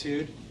new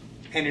attitude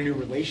and a new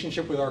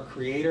relationship with our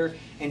Creator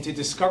and to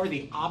discover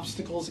the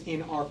obstacles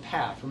in our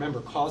path. Remember,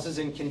 causes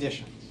and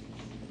conditions.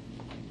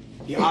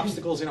 The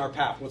obstacles in our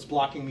path, what's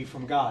blocking me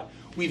from God.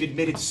 We've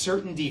admitted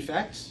certain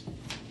defects.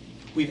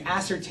 We've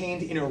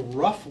ascertained in a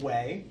rough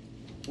way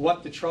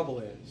what the trouble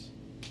is.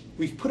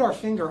 We've put our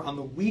finger on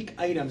the weak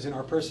items in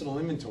our personal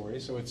inventory,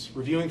 so it's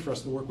reviewing for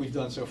us the work we've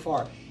done so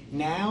far.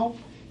 Now,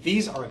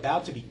 these are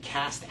about to be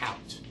cast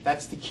out.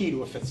 That's the key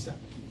to a fifth step.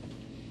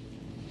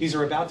 These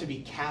are about to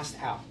be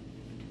cast out.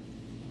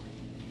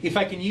 If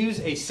I can use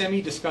a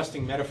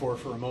semi-disgusting metaphor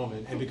for a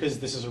moment, and because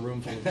this is a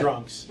room full of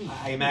drunks,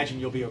 I imagine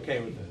you'll be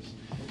okay with this.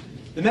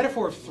 The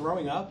metaphor of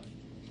throwing up.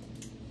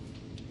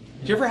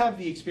 Do you ever have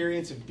the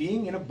experience of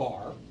being in a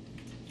bar?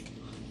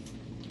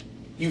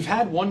 You've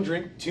had one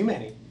drink too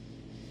many.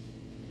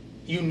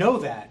 You know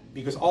that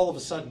because all of a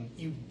sudden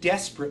you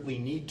desperately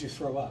need to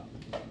throw up.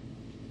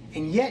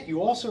 And yet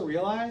you also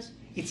realize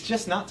it's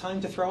just not time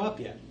to throw up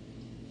yet.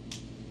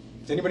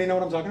 Does anybody know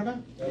what I'm talking about?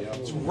 Yeah.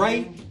 It's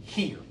right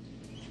here.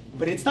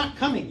 But it's not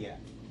coming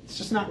yet. It's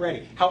just not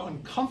ready. How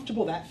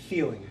uncomfortable that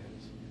feeling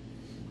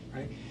is.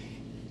 Right?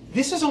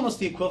 This is almost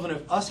the equivalent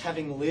of us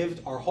having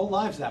lived our whole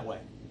lives that way,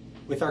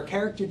 with our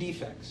character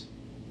defects,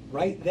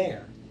 right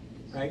there.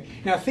 Right?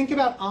 Now think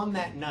about on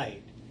that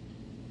night,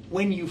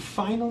 when you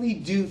finally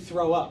do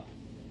throw up.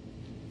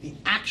 The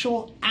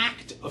actual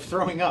act of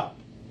throwing up,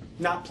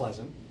 not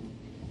pleasant.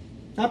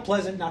 Not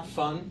pleasant, not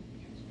fun.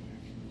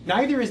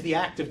 Neither is the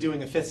act of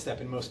doing a fifth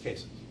step in most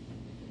cases.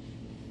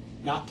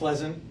 Not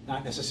pleasant,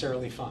 not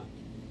necessarily fun.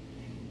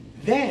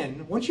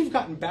 Then, once you've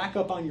gotten back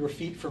up on your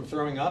feet from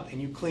throwing up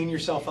and you clean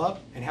yourself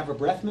up and have a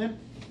breath mint,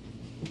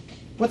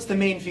 what's the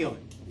main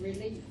feeling?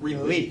 Relief.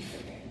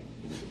 Relief.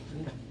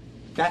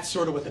 That's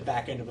sort of what the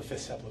back end of a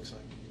fifth step looks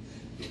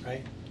like,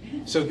 right?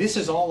 So this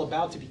is all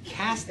about to be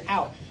cast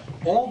out.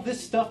 All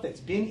this stuff that's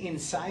been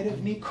inside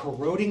of me,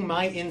 corroding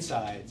my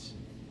insides,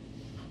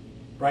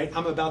 right?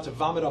 I'm about to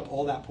vomit up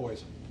all that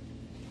poison.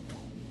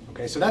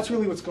 Okay, so that's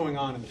really what's going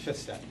on in the fifth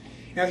step.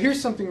 Now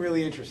here's something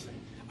really interesting.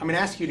 I'm going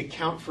to ask you to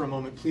count for a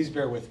moment. Please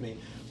bear with me.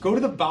 Go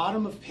to the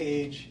bottom of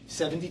page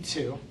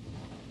 72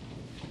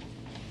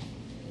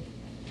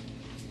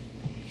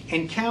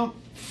 and count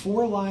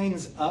 4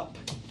 lines up,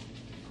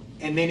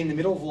 and then in the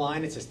middle of the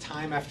line it says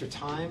time after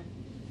time.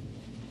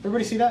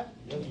 Everybody see that?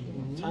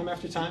 Time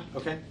after time?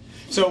 Okay.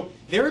 So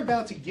they're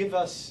about to give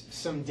us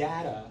some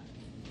data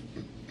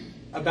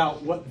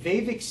about what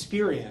they've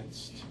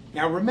experienced.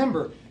 Now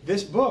remember,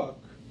 this book,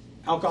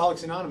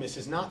 Alcoholics Anonymous,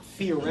 is not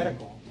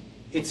theoretical.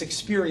 It's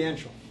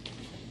experiential.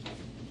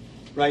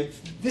 Right?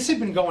 This had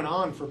been going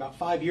on for about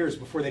 5 years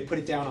before they put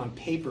it down on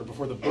paper,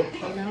 before the book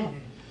came out.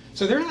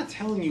 So they're not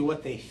telling you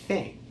what they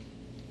think.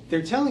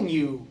 They're telling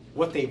you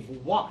what they've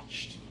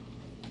watched,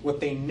 what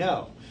they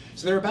know.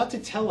 So they're about to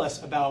tell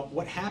us about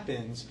what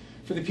happens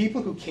for the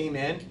people who came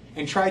in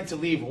and tried to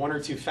leave 1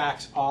 or 2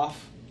 facts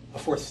off a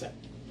 4th step.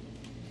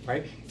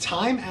 Right?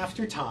 Time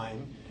after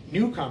time,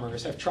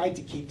 newcomers have tried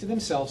to keep to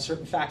themselves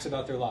certain facts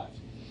about their lives.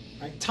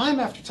 Right? Time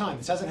after time.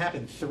 This hasn't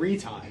happened 3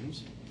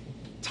 times.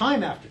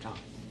 Time after time.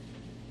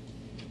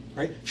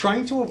 Right?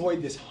 Trying to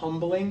avoid this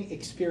humbling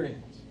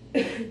experience.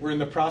 We're in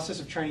the process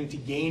of trying to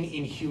gain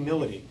in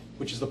humility,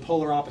 which is the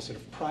polar opposite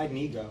of pride and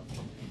ego.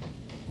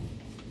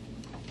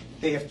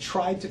 They have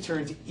tried to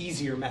turn to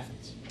easier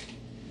methods,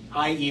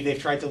 i.e.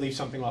 they've tried to leave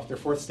something off their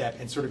 4th step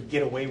and sort of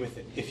get away with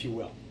it, if you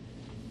will.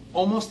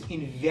 Almost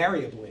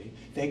invariably,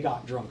 they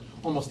got drunk.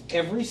 Almost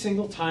every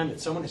single time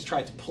that someone has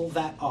tried to pull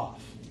that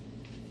off,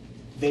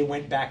 they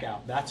went back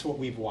out. That's what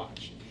we've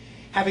watched.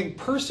 Having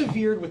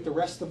persevered with the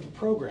rest of the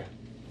program,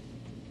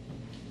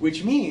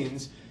 which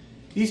means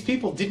these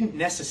people didn't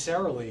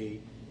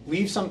necessarily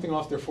leave something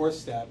off their 4th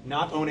step,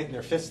 not own it in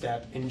their 5th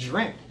step, and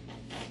drink.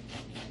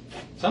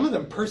 Some of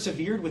them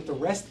persevered with the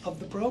rest of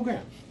the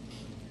program,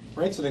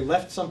 right? So they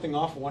left something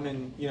off off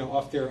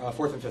their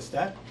 4th and 5th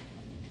step,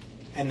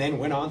 and then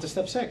went on to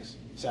step 6,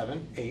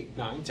 7, 8,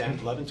 9, 10,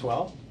 11,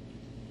 12.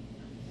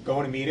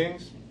 Going to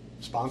meetings,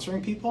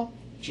 sponsoring people,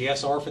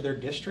 GSR for their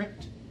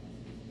district,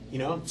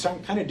 so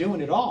kind of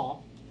doing it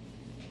all.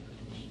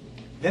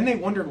 Then they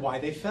wondered why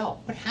they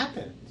fell. What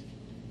happened?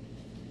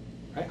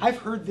 Right? I've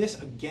heard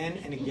this again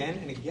and again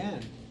and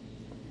again.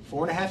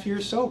 4.5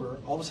 years sober,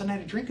 all of a sudden I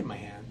had a drink in my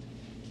hand.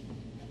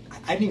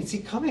 I didn't even see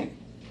it coming.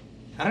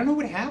 I don't know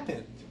what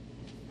happened.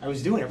 I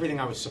was doing everything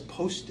I was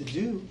supposed to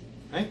do.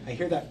 Right? I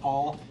hear that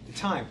all the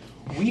time.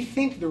 We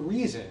think the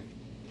reason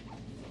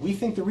We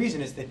think the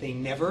reason is that they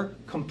never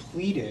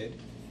completed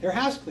their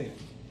house cleaning.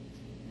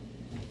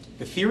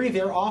 The theory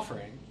they're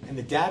offering, and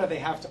the data they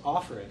have to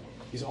offer it,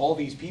 is all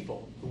these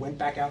people who went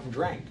back out and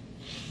drank,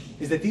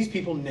 is that these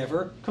people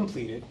never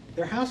completed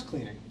their house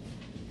cleaning.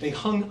 They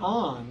hung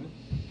on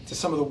to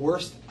some of the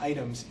worst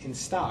items in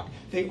stock.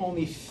 They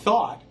only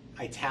thought,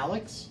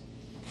 italics,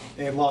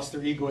 they had lost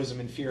their egoism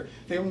and fear.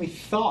 They only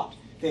thought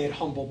they had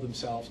humbled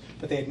themselves,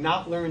 but they had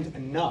not learned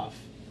enough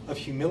of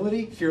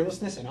humility,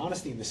 fearlessness, and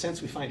honesty in the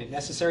sense we find it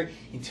necessary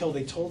until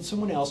they told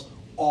someone else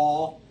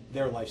all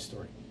their life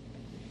story.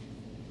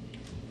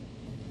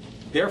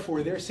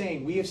 Therefore, they're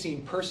saying we have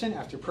seen person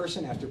after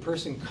person after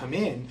person come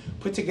in,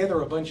 put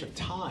together a bunch of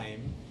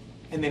time,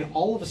 and then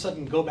all of a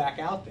sudden go back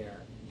out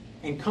there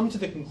and come to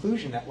the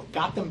conclusion that what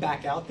got them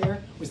back out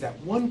there was that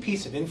one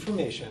piece of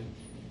information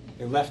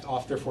they left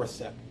off their fourth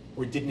step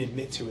or didn't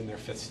admit to in their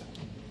fifth step.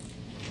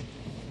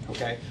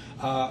 Okay?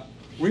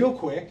 Real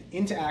quick,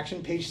 into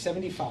action, page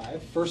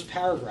 75, first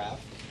paragraph.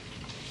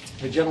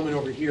 The gentleman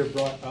over here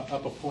brought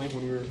up a point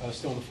when we were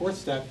still in the fourth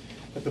step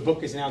that the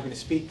book is now going to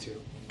speak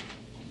to.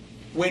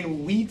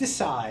 When we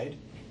decide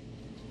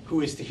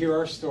who is to hear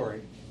our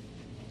story,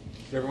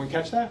 did everyone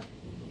catch that?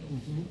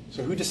 Mm-hmm.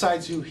 So who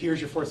decides who hears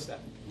your fourth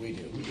step? We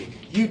do.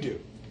 You do.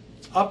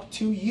 It's up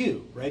to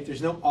you, right?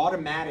 There's no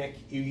automatic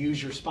you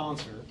use your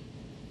sponsor.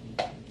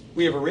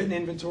 We have a written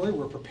inventory.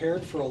 We're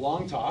prepared for a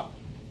long talk.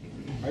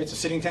 Right? So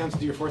sitting down to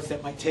do your fourth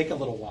step might take a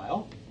little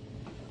while.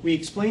 We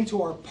explain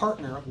to our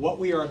partner what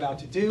we are about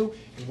to do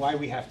and why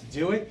we have to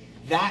do it.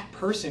 That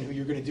person who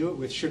you're going to do it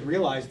with should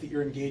realize that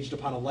you're engaged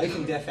upon a life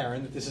and death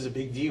errand, that this is a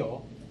big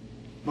deal.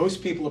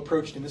 Most people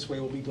approached in this way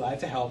will be glad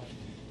to help.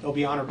 They'll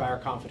be honored by our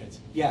confidence.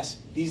 Yes,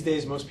 these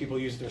days most people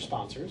use their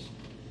sponsors.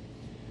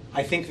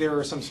 I think there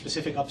are some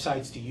specific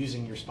upsides to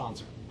using your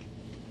sponsor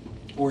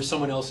or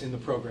someone else in the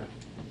program.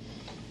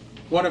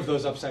 One of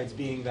those upsides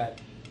being that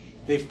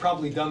they've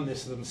probably done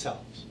this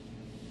themselves.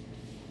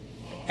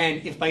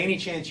 And if by any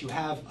chance you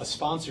have a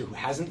sponsor who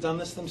hasn't done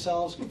this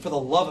themselves, for the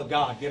love of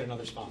God, get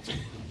another sponsor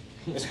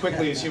as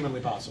quickly as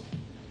humanly possible.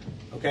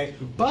 Okay?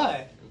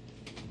 But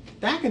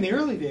back in the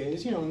early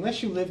days,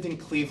 unless you lived in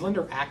Cleveland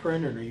or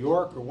Akron or New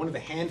York or one of the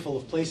handful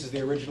of places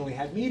they originally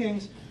had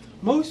meetings,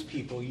 most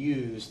people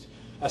used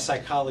a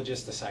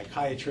psychologist, a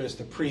psychiatrist,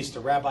 a priest, a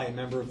rabbi, a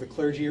member of the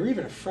clergy, or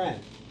even a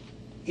friend.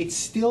 It's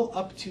still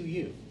up to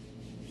you.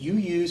 You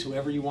use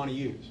whoever you want to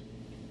use.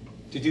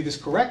 To do this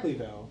correctly,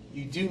 though,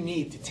 you do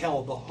need to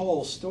tell the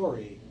whole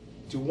story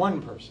to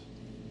one person.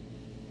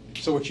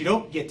 So what you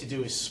don't get to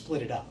do is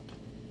split it up.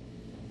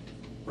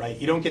 Right?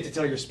 You don't get to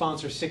tell your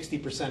sponsor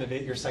 60% of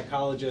it, your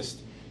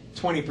psychologist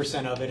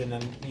 20% of it, and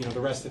then the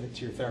rest of it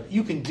to your therapist.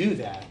 You can do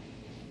that.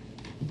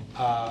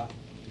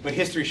 But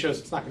history shows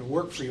it's not going to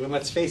work for you. And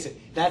let's face it,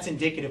 that's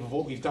indicative of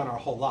what we've done our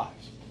whole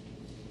lives,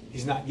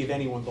 is not give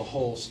anyone the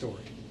whole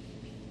story.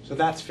 So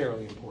that's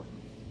fairly important.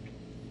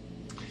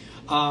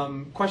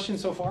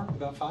 Questions so far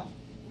about 5?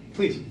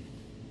 Please.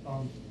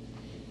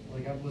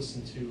 I've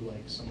listened to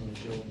some of the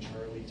Joe and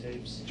Charlie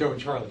tapes. Joe and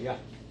Charlie, yeah.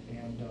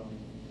 And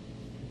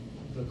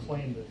the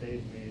claim that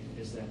they've made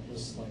is that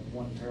this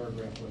one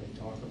paragraph where they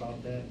talk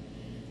about that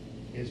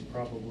is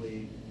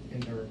probably, in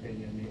their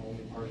opinion, the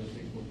only part of the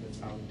big book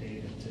that's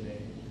outdated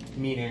today.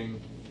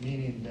 Meaning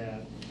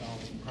that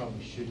you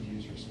probably should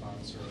use your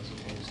sponsor as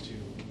opposed to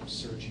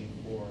searching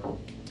for.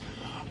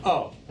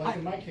 Oh.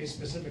 In my case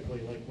specifically,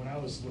 when I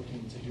was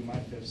looking to do my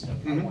fifth step,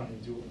 I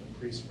wanted to do it with a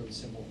priest for the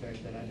simple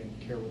fact that I didn't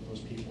care what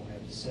those people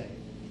had to say.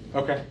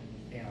 Okay.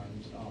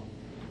 And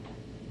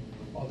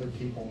other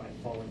people might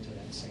fall into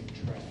that same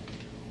trap.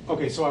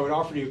 Okay, so I would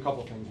offer you a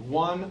couple things.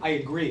 One, I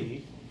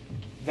agree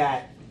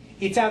that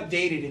it's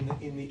outdated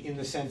in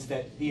the sense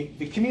that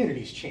the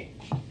community's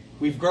changed.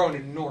 We've grown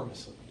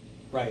enormously,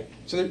 right?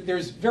 So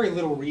there's very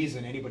little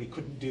reason anybody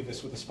couldn't do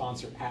this with a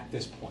sponsor at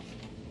this point.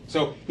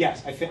 So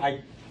yes,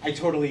 I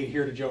totally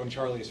adhere to Joe and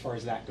Charlie as far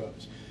as that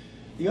goes.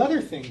 The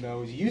other thing,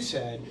 though, is you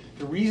said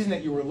the reason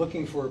that you were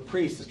looking for a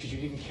priest is because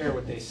you didn't care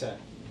what they said.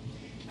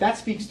 That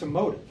speaks to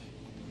motive,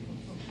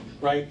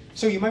 right?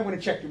 So you might want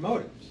to check your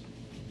motives.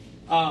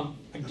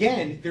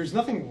 Again, there's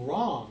nothing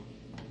wrong.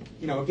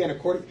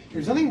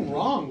 There's nothing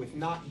wrong with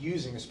not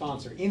using a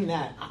sponsor. In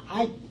that,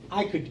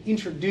 I could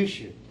introduce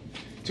you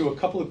to a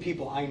couple of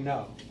people I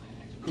know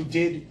who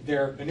did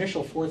their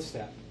initial fourth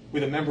step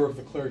with a member of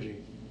the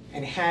clergy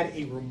and had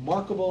a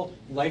remarkable,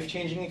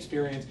 life-changing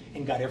experience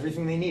and got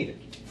everything they needed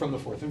from the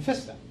fourth and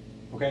fifth step.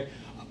 Okay?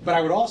 But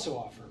I would also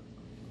offer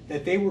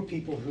that they were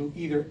people who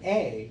either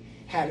A,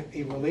 had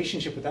a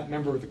relationship with that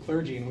member of the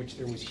clergy in which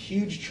there was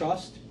huge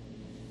trust,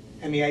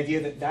 and the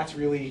idea that that's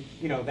really,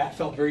 that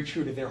felt very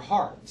true to their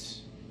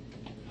hearts.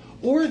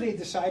 Or they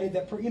decided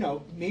that,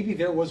 maybe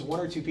there was one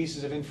or two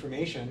pieces of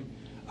information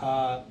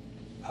that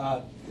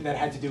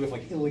had to do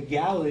with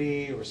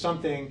illegality or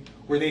something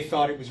where they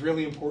thought it was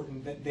really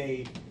important that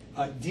they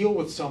deal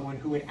with someone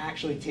who had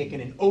actually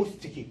taken an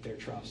oath to keep their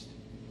trust,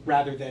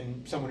 rather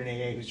than someone in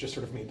AA who's just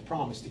sort of made the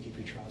promise to keep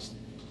your trust.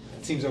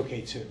 That seems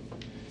okay too.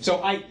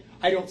 So I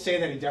don't say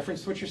that in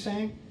deference to what you're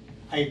saying.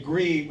 I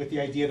agree with the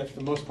idea that for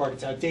the most part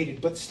it's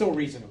outdated, but still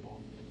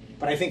reasonable.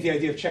 But I think the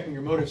idea of checking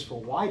your motives for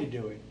why to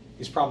do it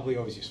is probably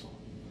always useful.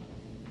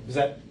 Does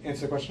that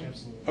answer the question?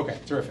 Absolutely. Okay,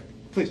 terrific.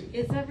 Please.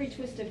 Is every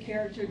twist of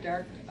character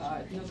dark,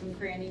 nook and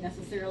cranny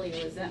necessarily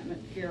a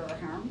resentment, fear, or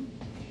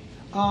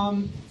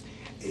harm?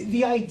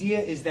 The idea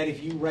is that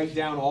if you write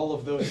down all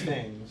of those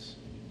things,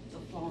 It's a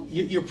fault.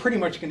 you're pretty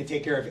much going to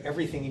take care of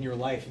everything in your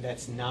life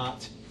that's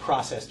not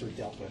processed or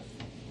dealt with.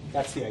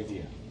 That's the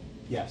idea.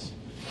 Yes.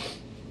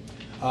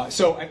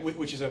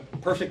 Which is a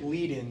perfect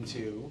lead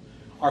into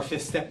our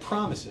fifth step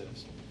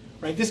promises.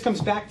 Right? This comes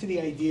back to the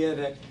idea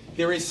that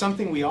there is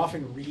something we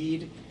often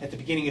read at the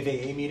beginning of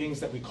AA meetings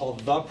that we call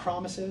the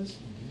promises.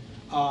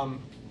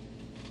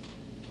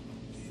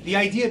 The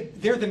idea,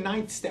 they're the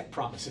ninth step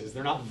promises.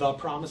 They're not the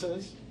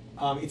promises.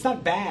 It's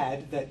not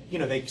bad that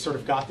they sort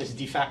of got this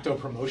de facto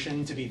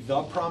promotion to be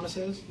the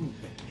promises,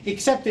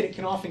 except that it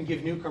can often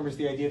give newcomers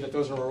the idea that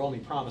those are our only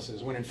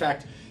promises, when in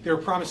fact there are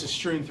promises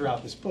strewn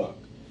throughout this book,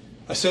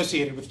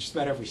 associated with just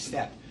about every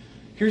step.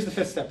 Here's the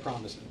fifth step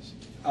promises.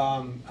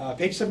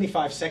 Page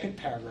 75, second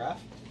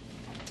paragraph.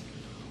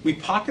 We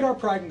pocket our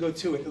pride and go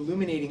to it,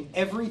 illuminating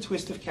every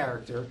twist of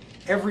character,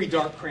 every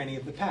dark cranny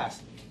of the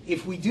past.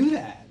 If we do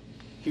that,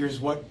 here's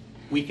what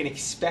we can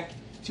expect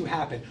to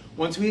happen.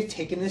 Once we have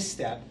taken this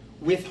step,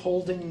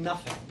 withholding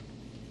nothing,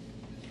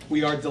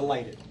 we are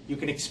delighted. You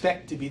can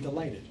expect to be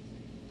delighted.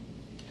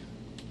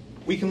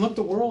 We can look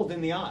the world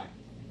in the eye.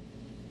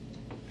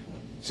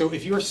 So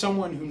if you're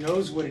someone who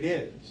knows what it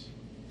is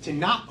to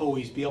not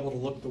always be able to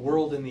look the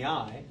world in the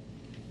eye,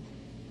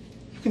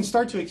 you can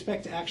start to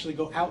expect to actually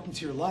go out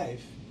into your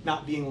life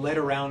not being led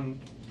around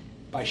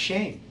by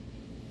shame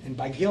and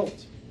by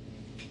guilt.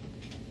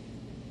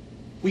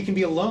 We can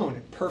be alone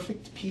at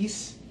perfect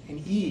peace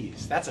and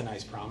ease. That's a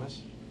nice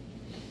promise.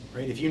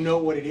 Right? If you know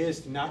what it is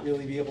to not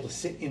really be able to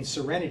sit in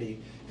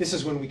serenity, this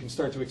is when we can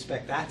start to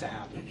expect that to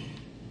happen.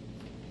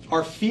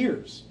 Our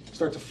fears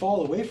start to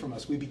fall away from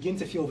us. We begin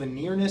to feel the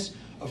nearness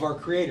of our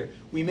Creator.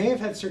 We may have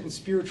had certain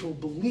spiritual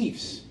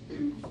beliefs,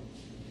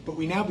 but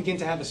we now begin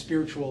to have a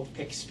spiritual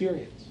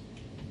experience.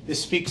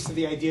 This speaks to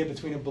the idea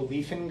between a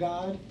belief in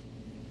God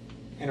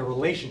and a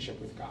relationship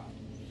with God.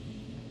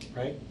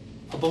 Right?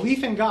 A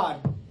belief in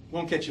God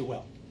won't get you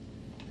well.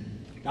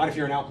 Not if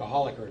you're an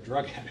alcoholic or a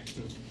drug addict.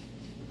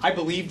 I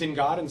believed in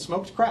God and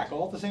smoked crack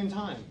all at the same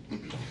time.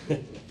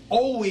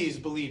 Always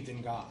believed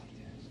in God.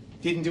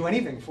 Didn't do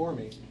anything for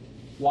me.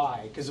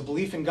 Why? Because a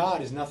belief in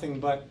God is nothing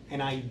but an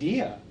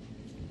idea.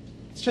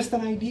 It's just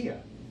an idea.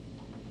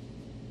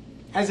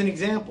 As an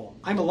example,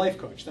 I'm a life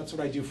coach. That's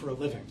what I do for a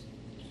living.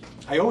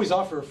 I always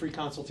offer a free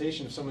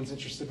consultation if someone's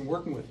interested in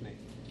working with me.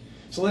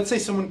 So let's say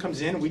someone comes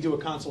in and we do a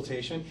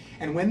consultation,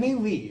 and when they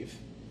leave,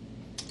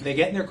 they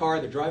get in their car,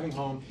 they're driving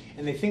home,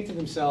 and they think to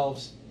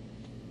themselves,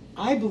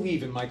 I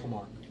believe in Michael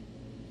Mark.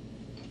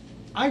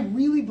 I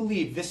really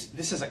believe this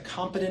is a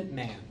competent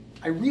man.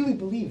 I really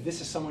believe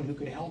this is someone who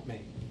could help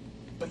me.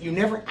 But you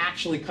never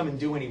actually come and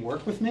do any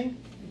work with me?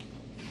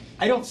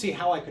 I don't see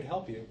how I could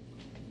help you.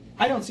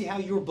 I don't see how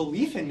your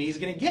belief in me is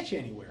going to get you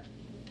anywhere.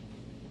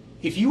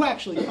 If you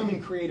actually come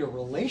and create a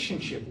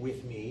relationship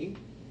with me,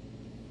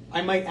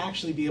 I might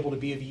actually be able to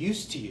be of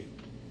use to you.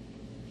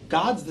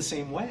 God's the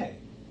same way.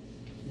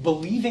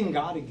 Believing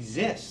God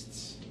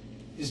exists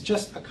is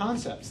just a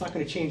concept. It's not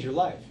going to change your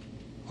life.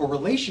 A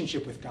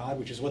relationship with God,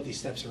 which is what these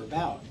steps are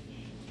about,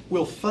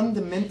 will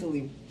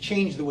fundamentally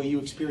change the way you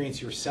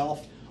experience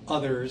yourself,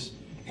 others,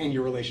 and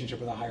your relationship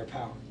with a higher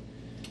power.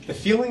 The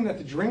feeling that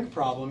the drink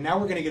problem, now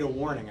we're going to get a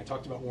warning. I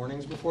talked about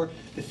warnings before.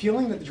 The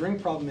feeling that the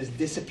drink problem has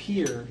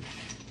disappeared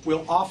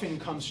will often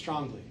come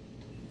strongly.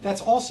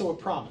 That's also a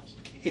promise.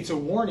 It's a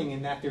warning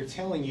in that they're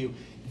telling you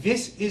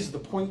this is the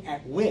point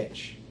at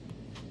which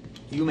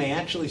you may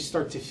actually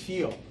start to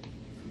feel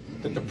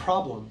that the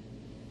problem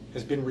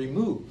has been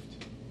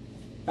removed.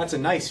 That's a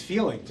nice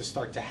feeling to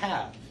start to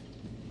have.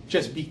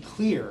 Just be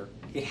clear,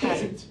 it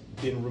hasn't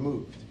been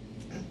removed.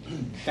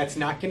 That's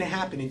not going to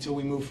happen until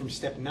we move from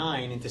step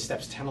 9 into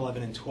steps 10,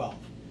 11, and 12.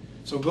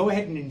 So go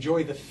ahead and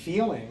enjoy the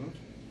feeling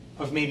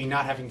of maybe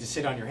not having to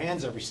sit on your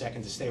hands every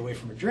second to stay away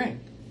from a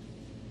drink.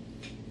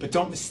 But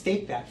don't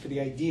mistake that for the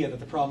idea that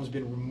the problem's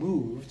been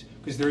removed,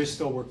 because there is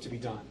still work to be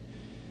done.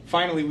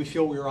 Finally, we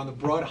feel we are on the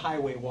broad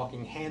highway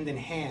walking hand in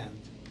hand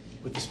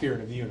with the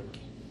spirit of the universe.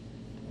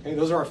 Okay,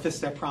 those are our fifth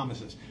step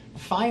promises.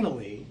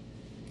 Finally,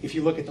 if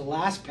you look at the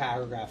last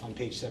paragraph on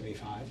page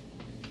 75,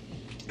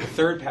 the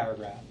third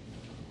paragraph,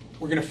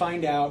 we're going to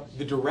find out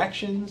the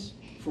directions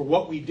for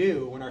what we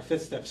do when our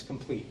fifth step's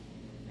complete.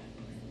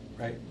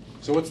 Right?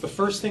 So what's the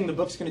first thing the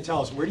book's going to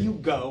tell us? Where do you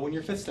go when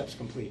your fifth step's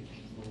complete?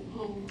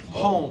 Home.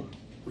 Home.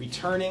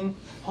 Returning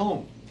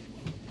home.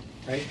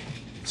 Right?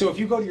 So if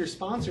you go to your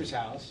sponsor's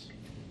house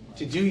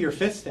to do your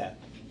fifth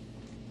step,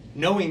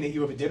 knowing that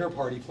you have a dinner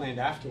party planned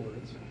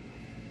afterwards,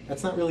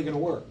 that's not really going to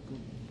work.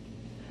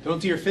 Don't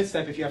do your fifth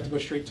step if you have to go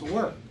straight to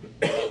work.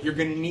 You're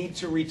going to need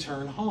to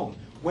return home.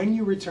 When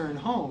you return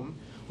home,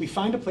 we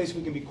find a place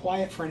we can be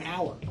quiet for an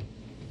hour.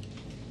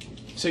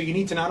 So you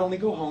need to not only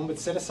go home, but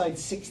set aside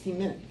 60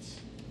 minutes.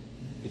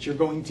 that you're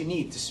going to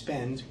need to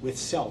spend with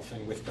self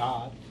and with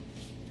God.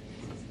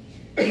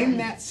 In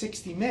that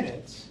 60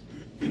 minutes,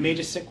 we may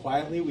just sit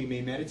quietly, we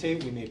may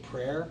meditate, we may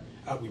pray,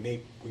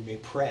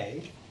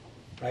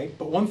 right?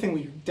 But one thing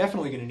we're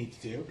definitely going to need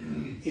to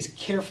do is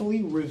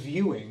carefully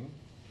reviewing.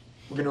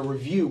 We're going to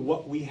review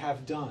what we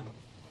have done.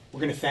 We're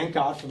going to thank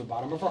God from the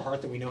bottom of our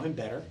heart that we know Him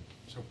better.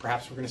 So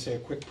perhaps we're going to say a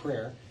quick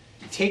prayer.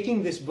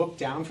 Taking this book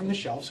down from the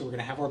shelf, so we're going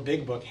to have our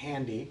big book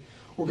handy.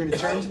 We're going to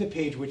turn to the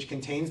page which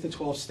contains the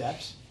 12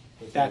 steps.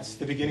 That's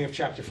the beginning of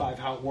chapter 5,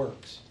 how it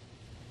works,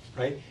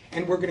 right?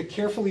 And we're going to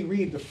carefully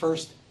read the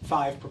first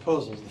 5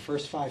 proposals, the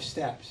first 5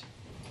 steps,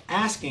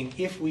 asking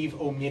if we've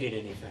omitted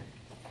anything.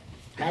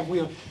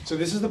 So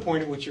this is the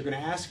point at which you're going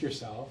to ask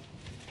yourself,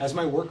 has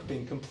my work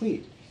been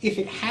complete? If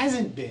it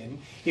hasn't been,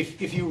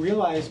 if you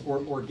realize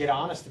or get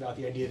honest about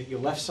the idea that you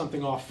left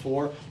something off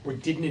 4 or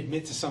didn't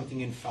admit to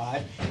something in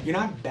 5, you're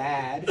not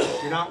bad,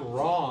 you're not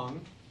wrong.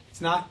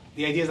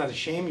 The idea is not to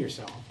shame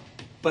yourself,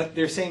 but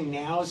they're saying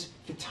now's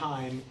the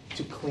time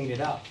to clean it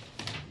up.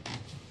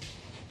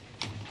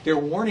 They're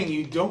warning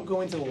you, don't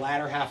go into the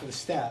latter half of the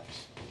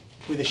steps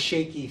with a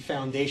shaky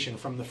foundation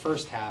from the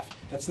first half.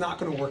 That's not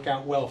going to work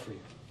out well for you.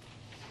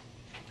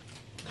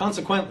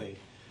 Consequently,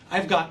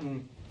 I've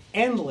gotten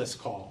endless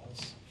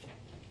calls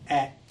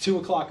at 2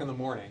 o'clock in the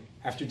morning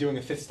after doing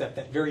a 5th step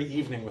that very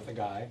evening with a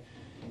guy.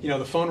 You know,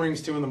 the phone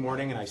rings 2 in the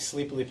morning and I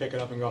sleepily pick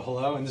it up and go,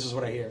 hello, and this is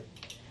what I hear.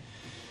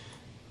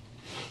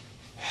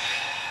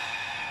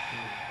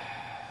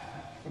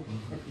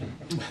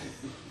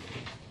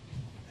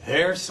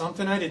 There's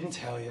something I didn't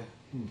tell you.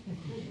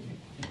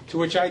 To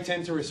which I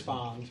tend to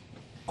respond,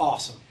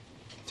 awesome.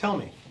 Tell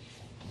me,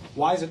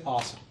 why is it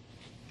awesome?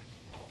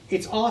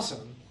 It's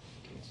awesome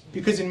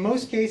because in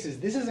most cases,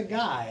 this is a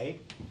guy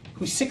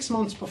who 6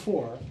 months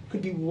before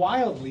could be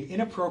wildly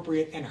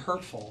inappropriate and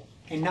hurtful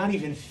and not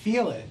even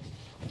feel it.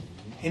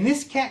 And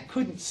this cat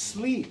couldn't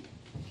sleep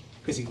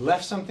because he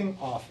left something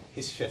off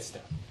his 5th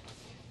step.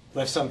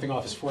 Left something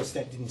off his 4th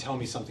step, didn't tell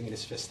me something in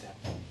his 5th step.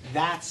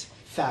 That's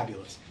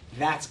fabulous.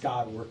 That's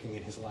God working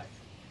in his life.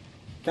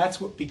 That's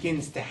what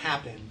begins to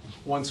happen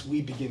once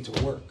we begin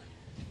to work,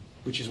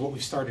 which is what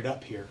we've started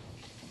up here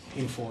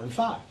in 4 and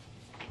 5.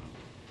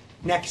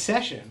 Next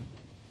session,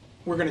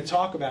 we're going to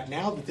talk about,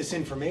 now that this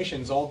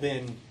information's all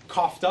been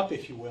coughed up,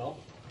 if you will,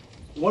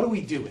 what do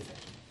we do with it?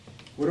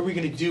 What are we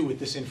going to do with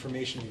this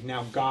information we've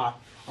now got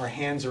our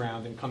hands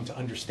around and come to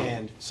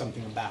understand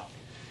something about?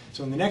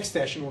 So in the next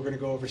session, we're going to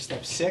go over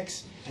steps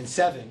 6 and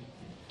 7,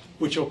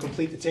 which will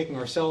complete the taking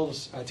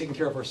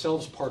care of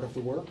ourselves part of the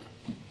work,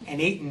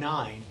 and 8 and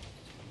 9,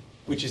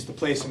 which is the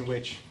place in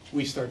which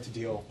we start to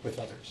deal with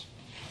others.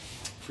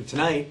 For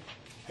tonight,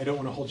 I don't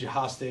want to hold you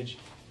hostage.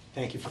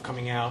 Thank you for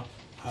coming out.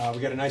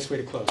 We got a nice way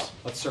to close.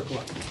 Let's circle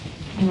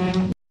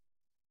up.